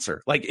my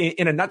answer. Like,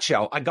 in a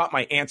nutshell, I got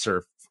my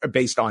answer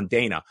based on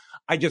Dana.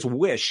 I just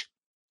wish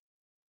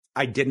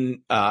I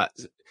didn't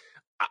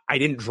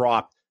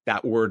drop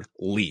that word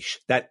leash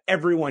that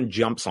everyone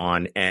jumps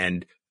on,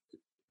 and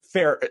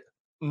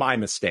my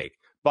mistake.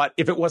 But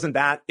if it wasn't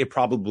that, it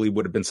probably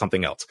would have been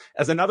something else.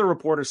 As another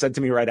reporter said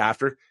to me right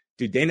after,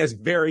 dude, Dana's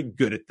very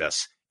good at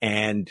this.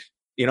 And,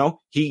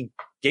 he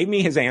gave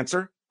me his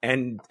answer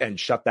and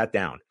shut that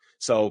down.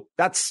 So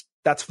that's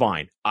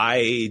fine.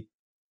 I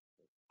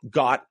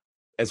got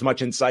as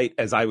much insight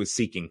as I was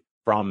seeking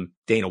from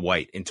Dana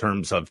White in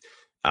terms of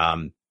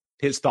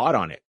his thought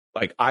on it.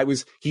 Like,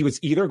 he was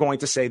either going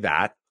to say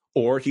that,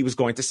 or he was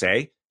going to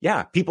say,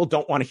 yeah, people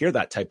don't want to hear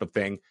that type of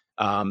thing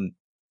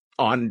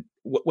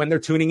when they're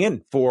tuning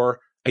in for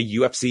a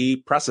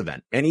UFC press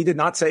event. And he did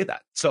not say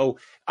that. So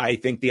I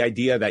think the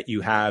idea that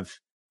you have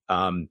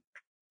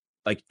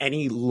like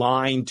any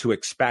line to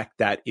expect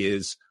that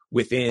is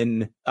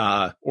within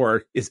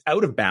or is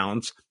out of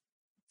bounds,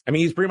 I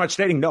mean, he's pretty much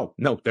stating, no,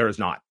 there is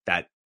not.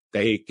 That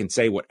they can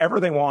say whatever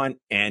they want,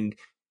 and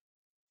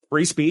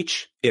free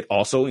speech, it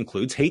also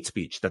includes hate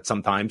speech that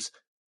sometimes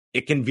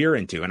it can veer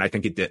into. And I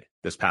think it did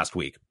this past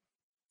week.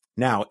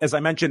 Now, as I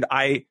mentioned,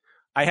 I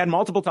had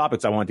multiple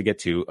topics I wanted to get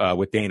to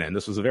with Dana, and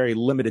this was a very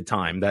limited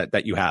time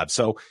that you have.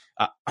 So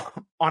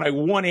on a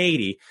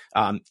 180,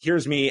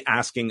 here's me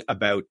asking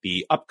about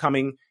the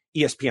upcoming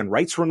ESPN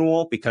rights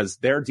renewal, because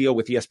their deal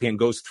with ESPN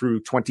goes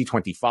through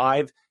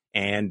 2025.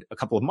 And a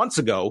couple of months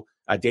ago,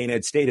 Dana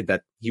had stated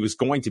that he was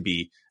going to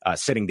be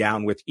sitting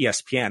down with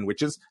ESPN,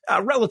 which is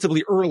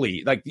relatively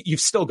early. Like,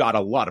 you've still got a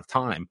lot of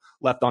time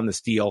left on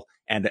this deal,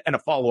 and a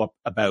follow-up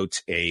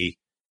about a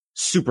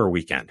super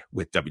weekend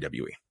with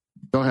WWE.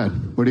 Go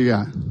ahead. What do you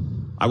got?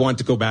 I want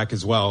to go back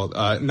as well.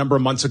 A number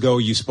of months ago,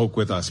 you spoke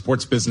with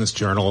Sports Business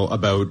Journal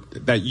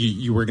about that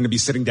you were going to be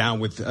sitting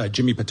down with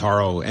Jimmy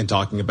Pitaro and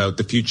talking about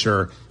the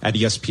future at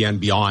ESPN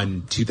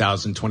beyond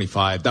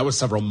 2025. That was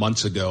several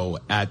months ago.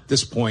 At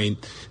this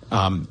point,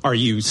 are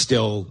you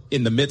still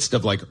in the midst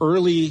of like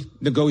early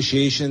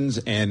negotiations,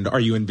 and are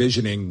you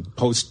envisioning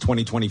post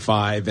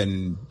 2025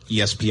 and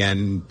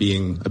ESPN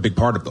being a big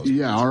part of those?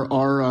 Yeah,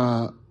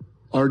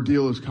 our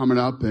deal is coming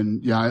up,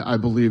 and yeah, I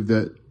believe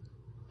that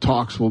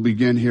talks will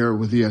begin here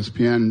with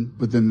ESPN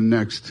within the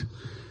next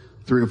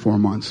 3 or 4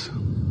 months.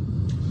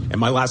 And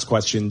my last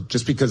question,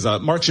 just because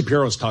Mark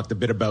Shapiro's talked a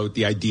bit about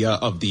the idea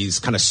of these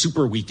kind of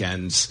super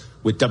weekends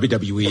with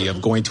WWE, of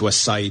going to a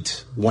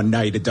site one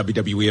night, a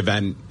WWE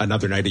event,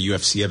 another night, a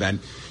UFC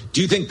event.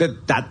 Do you think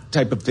that that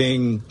type of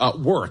thing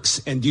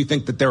works? And do you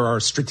think that there are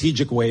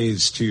strategic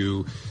ways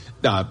to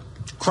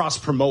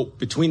cross-promote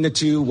between the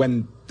two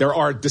when there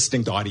are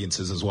distinct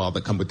audiences as well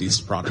that come with these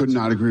products? Could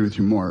not agree with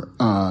you more.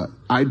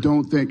 I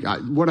don't think,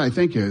 what I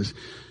think is,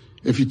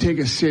 if you take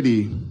a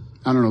city,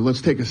 I don't know,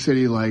 let's take a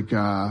city like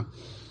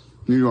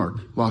New York,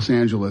 Los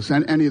Angeles,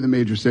 and any of the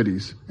major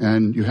cities,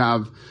 and you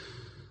have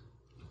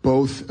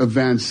both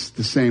events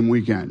the same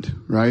weekend,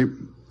 right?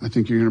 I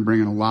think you're going to bring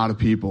in a lot of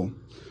people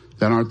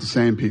that aren't the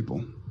same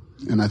people.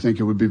 And I think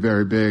it would be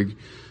very big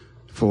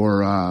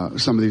for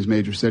some of these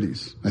major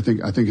cities. I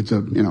think it's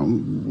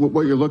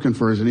what you're looking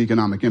for is an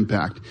economic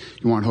impact.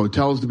 You want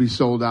hotels to be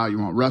sold out. You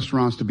want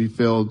restaurants to be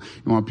filled.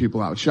 You want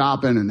people out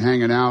shopping and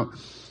hanging out.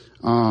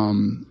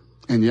 And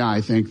yeah, I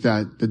think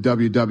that the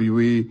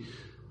WWE,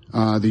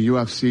 the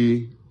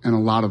UFC, and a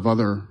lot of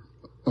other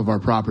of our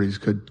properties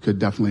could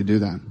definitely do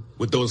that.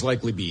 Would those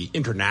likely be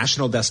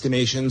international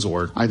destinations,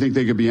 or? I think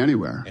they could be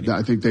anywhere.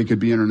 I think they could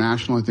be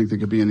international. I think they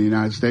could be in the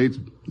United States.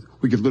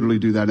 We could literally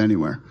do that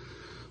anywhere.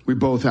 We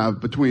both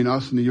have, between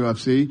us and the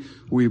UFC,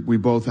 we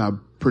both have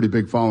pretty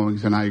big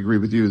followings, and I agree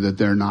with you that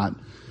they're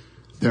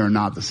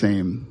not the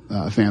same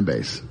fan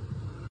base.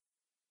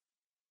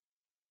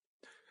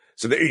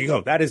 So there you go.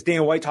 That is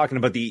Dana White talking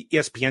about the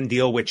ESPN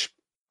deal, which,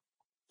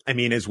 I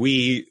mean, as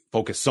we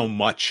focus so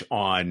much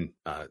on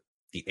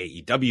the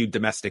AEW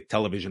domestic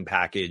television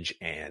package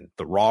and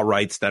the Raw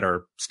rights that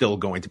are still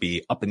going to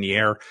be up in the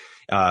air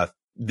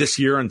this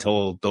year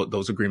until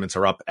those agreements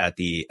are up at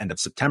the end of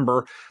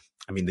September.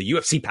 I mean, the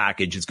UFC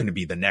package is going to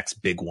be the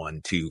next big one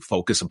to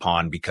focus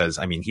upon, because,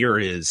 I mean, here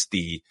is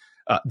the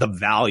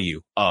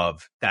value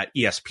of that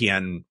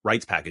ESPN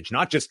rights package,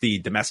 not just the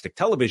domestic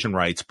television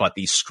rights, but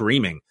the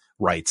streaming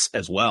rights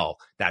as well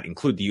that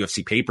include the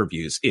UFC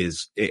pay-per-views,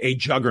 is a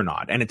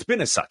juggernaut. And it's been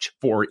as such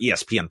for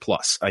ESPN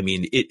Plus. I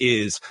mean, it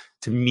is,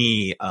 to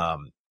me,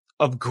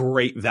 of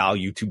great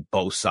value to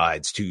both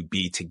sides to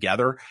be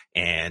together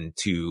and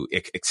to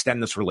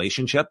extend this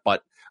relationship.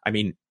 But I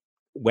mean,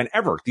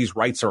 whenever these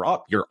rights are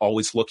up, you're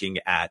always looking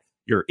at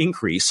your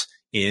increase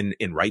in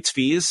rights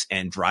fees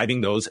and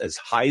driving those as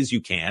high as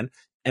you can.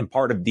 And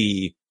part of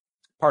the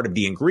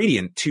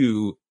ingredient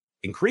to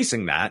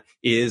increasing that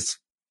is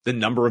the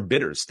number of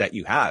bidders that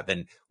you have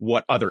and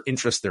what other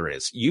interest there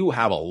is. You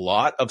have a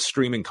lot of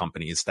streaming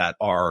companies that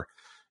are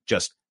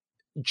just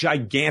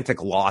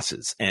gigantic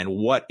losses. And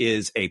what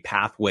is a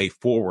pathway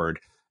forward?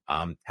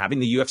 Having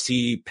the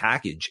UFC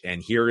package.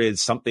 And here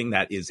is something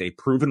that is a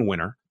proven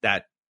winner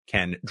that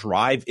can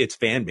drive its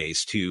fan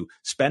base to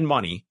spend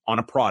money on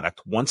a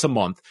product once a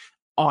month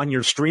on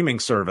your streaming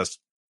service.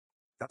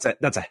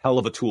 That's a hell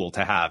of a tool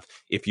to have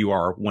if you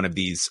are one of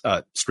these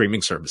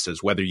streaming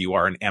services, whether you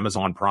are an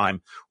Amazon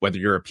Prime, whether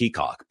you're a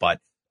Peacock. But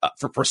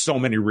for so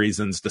many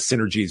reasons, the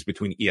synergies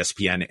between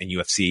ESPN and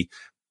UFC,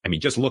 I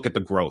mean, just look at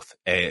the growth.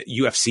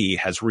 UFC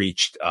has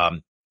reached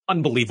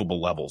unbelievable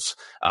levels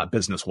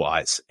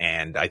business-wise.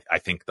 And I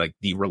think like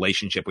the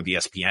relationship with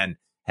ESPN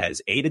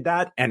has aided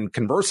that. And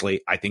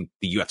conversely, I think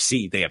the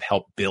UFC, they have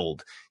helped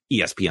build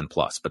ESPN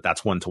Plus, but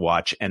that's one to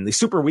watch. And the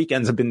super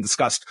weekends have been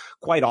discussed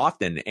quite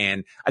often.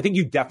 And I think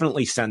you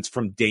definitely sense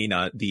from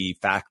Dana the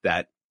fact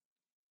that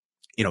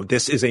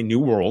this is a new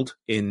world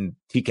in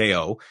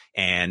TKO,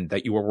 and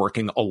that you are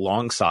working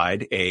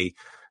alongside a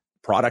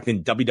product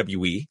in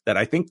WWE that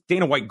I think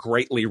Dana White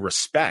greatly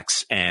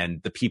respects,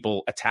 and the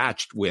people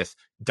attached with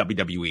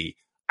WWE.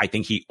 I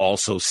think he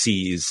also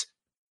sees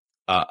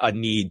a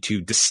need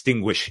to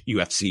distinguish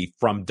UFC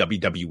from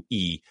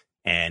WWE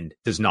and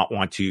does not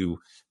want to,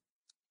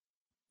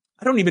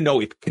 I don't even know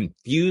if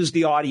confuse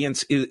the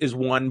audience is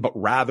one, but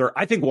rather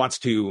I think wants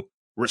to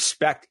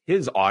respect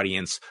his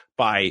audience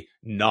by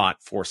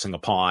not forcing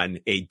upon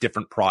a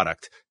different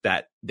product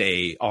that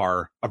they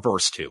are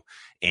averse to.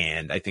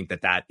 And I think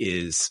that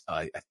is,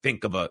 I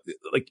think of at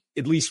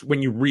least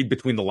when you read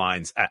between the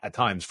lines at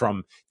times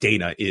from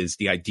Dana, is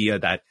the idea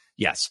that,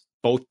 yes,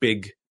 both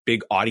big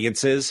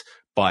audiences,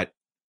 but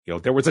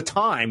there was a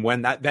time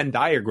when that Venn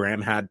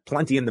diagram had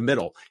plenty in the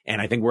middle.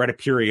 And I think we're at a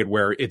period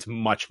where it's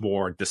much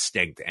more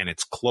distinct and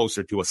it's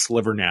closer to a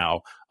sliver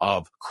now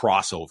of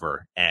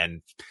crossover.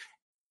 And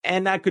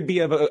that could be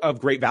of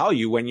great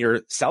value when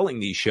you're selling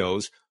these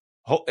shows.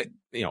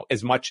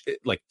 As much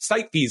like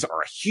site fees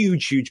are a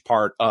huge, huge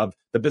part of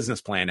the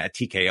business plan at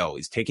TKO,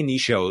 is taking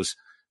these shows,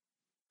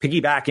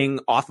 piggybacking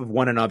off of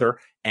one another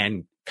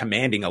and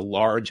commanding a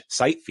large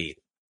site fee.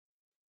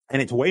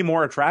 And it's way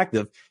more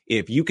attractive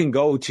if you can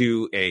go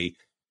to a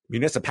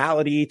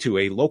municipality, to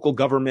a local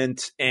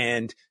government,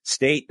 and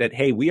state that,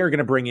 hey, we are going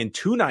to bring in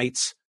 2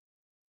 nights,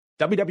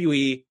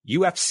 WWE,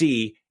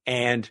 UFC,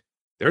 and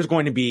there's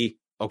going to be,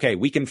 okay,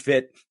 we can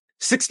fit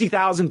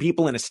 60,000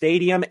 people in a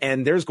stadium,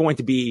 and there's going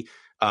to be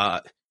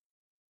 70%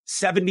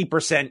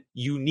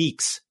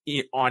 uniques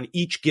on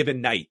each given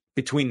night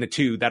between the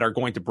two that are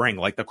going to bring.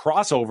 Like the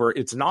crossover,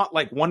 it's not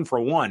like 1 for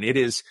 1. It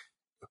is,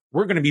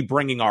 we're going to be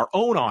bringing our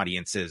own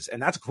audiences,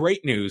 and that's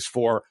great news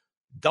for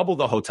double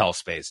the hotel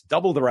space,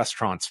 double the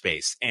restaurant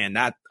space. And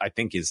that, I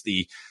think, is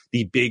the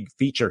big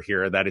feature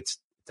here, that it's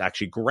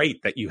actually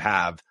great that you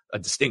have a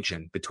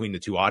distinction between the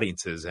two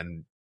audiences,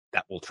 and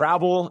that will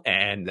travel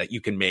and that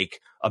you can make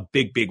a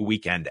big, big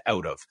weekend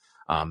out of.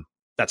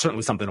 That's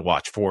certainly something to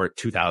watch for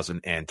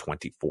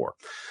 2024.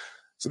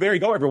 So there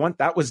you go, everyone.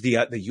 That was the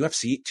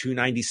UFC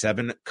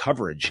 297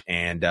 coverage.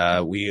 And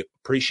we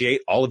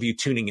appreciate all of you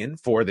tuning in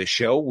for this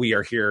show. We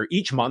are here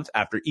each month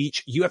after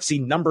each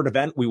UFC numbered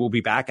event. We will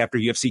be back after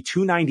UFC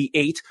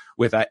 298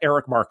 with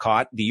Eric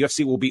Marcotte. The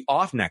UFC will be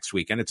off next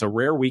week, and it's a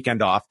rare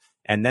weekend off.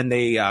 And then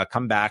they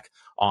come back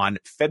on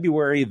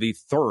February the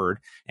 3rd,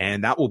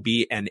 and that will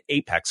be an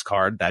Apex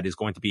card that is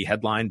going to be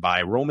headlined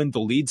by Roman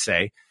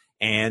Dolidze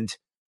and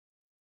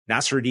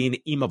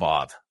Nasruddin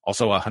Imavov.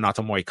 Also,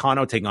 Hanato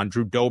Moicano taking on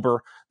Drew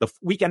Dober. The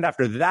weekend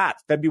after that,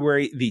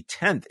 February the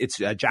 10th, it's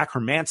Jack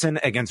Hermanson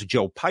against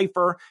Joe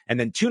Pyfer. And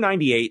then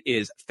 298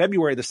 is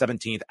February the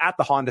 17th at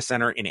the Honda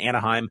Center in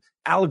Anaheim.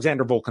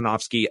 Alexander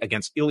Volkanovski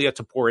against Ilya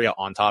Topuria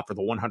on top for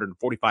the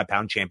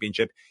 145-pound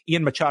championship.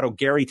 Ian Machado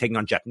Gary taking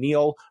on Jeff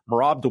Neal.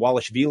 Merab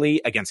Dvalishvili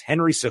against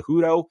Henry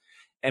Cejudo.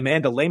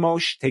 Amanda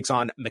Lemos takes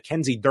on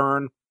Mackenzie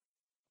Dern.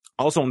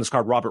 Also on this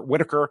card, Robert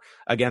Whittaker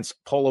against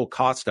Paulo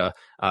Costa,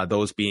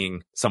 those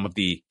being some of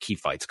the key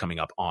fights coming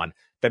up on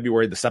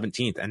February the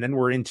 17th. And then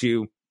we're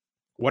into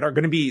what are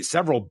going to be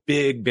several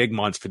big, big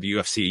months for the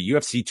UFC.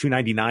 UFC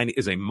 299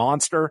 is a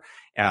monster.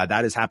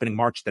 That is happening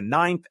March the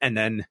 9th. And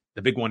then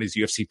the big one is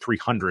UFC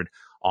 300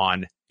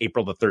 on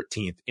April the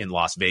 13th in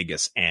Las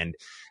Vegas. And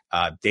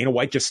Dana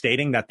White just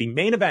stating that the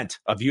main event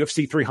of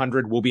UFC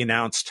 300 will be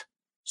announced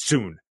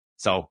soon.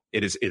 So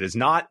it is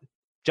not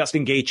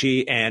Justin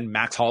Gaethje and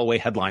Max Holloway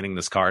headlining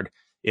this card.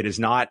 It is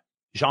not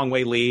Zhang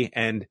Weili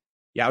and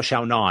Yao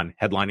Xiaonan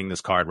headlining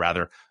this card.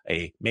 Rather,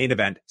 a main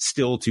event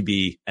still to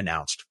be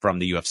announced from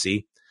the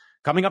UFC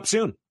coming up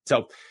soon.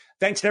 So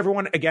thanks to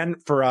everyone again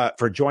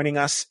for joining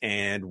us.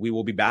 And we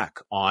will be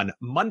back on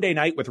Monday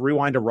night with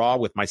Rewind to Raw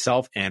with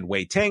myself and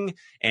Wei Ting.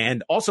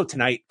 And also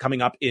tonight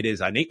coming up, it is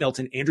Nate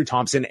Milton, Andrew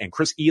Thompson, and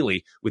Chris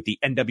Ely with the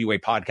NWA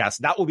podcast.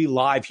 That will be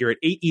live here at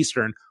 8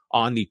 Eastern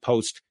on the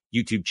Post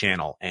YouTube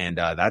channel. And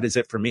that is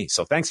it for me.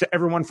 So thanks to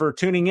everyone for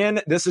tuning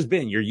in. This has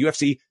been your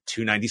UFC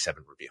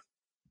 297 review.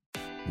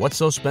 What's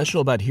so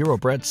special about Hero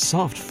Bread's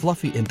soft,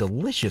 fluffy, and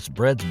delicious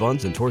breads,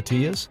 buns, and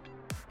tortillas?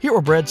 Hero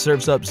Bread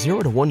serves up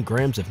 0 to 1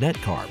 grams of net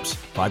carbs,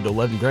 5 to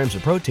 11 grams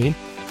of protein,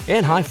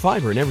 and high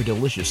fiber in every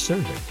delicious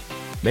serving.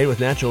 Made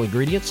with natural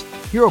ingredients,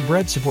 Hero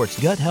Bread supports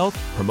gut health,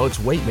 promotes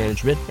weight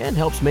management, and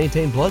helps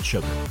maintain blood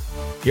sugar.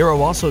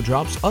 Hero also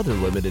drops other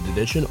limited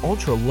edition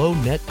ultra-low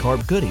net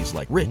carb goodies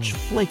like rich,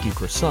 flaky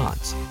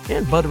croissants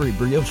and buttery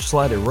brioche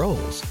slider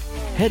rolls.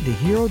 Head to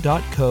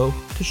hero.co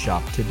to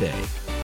shop today.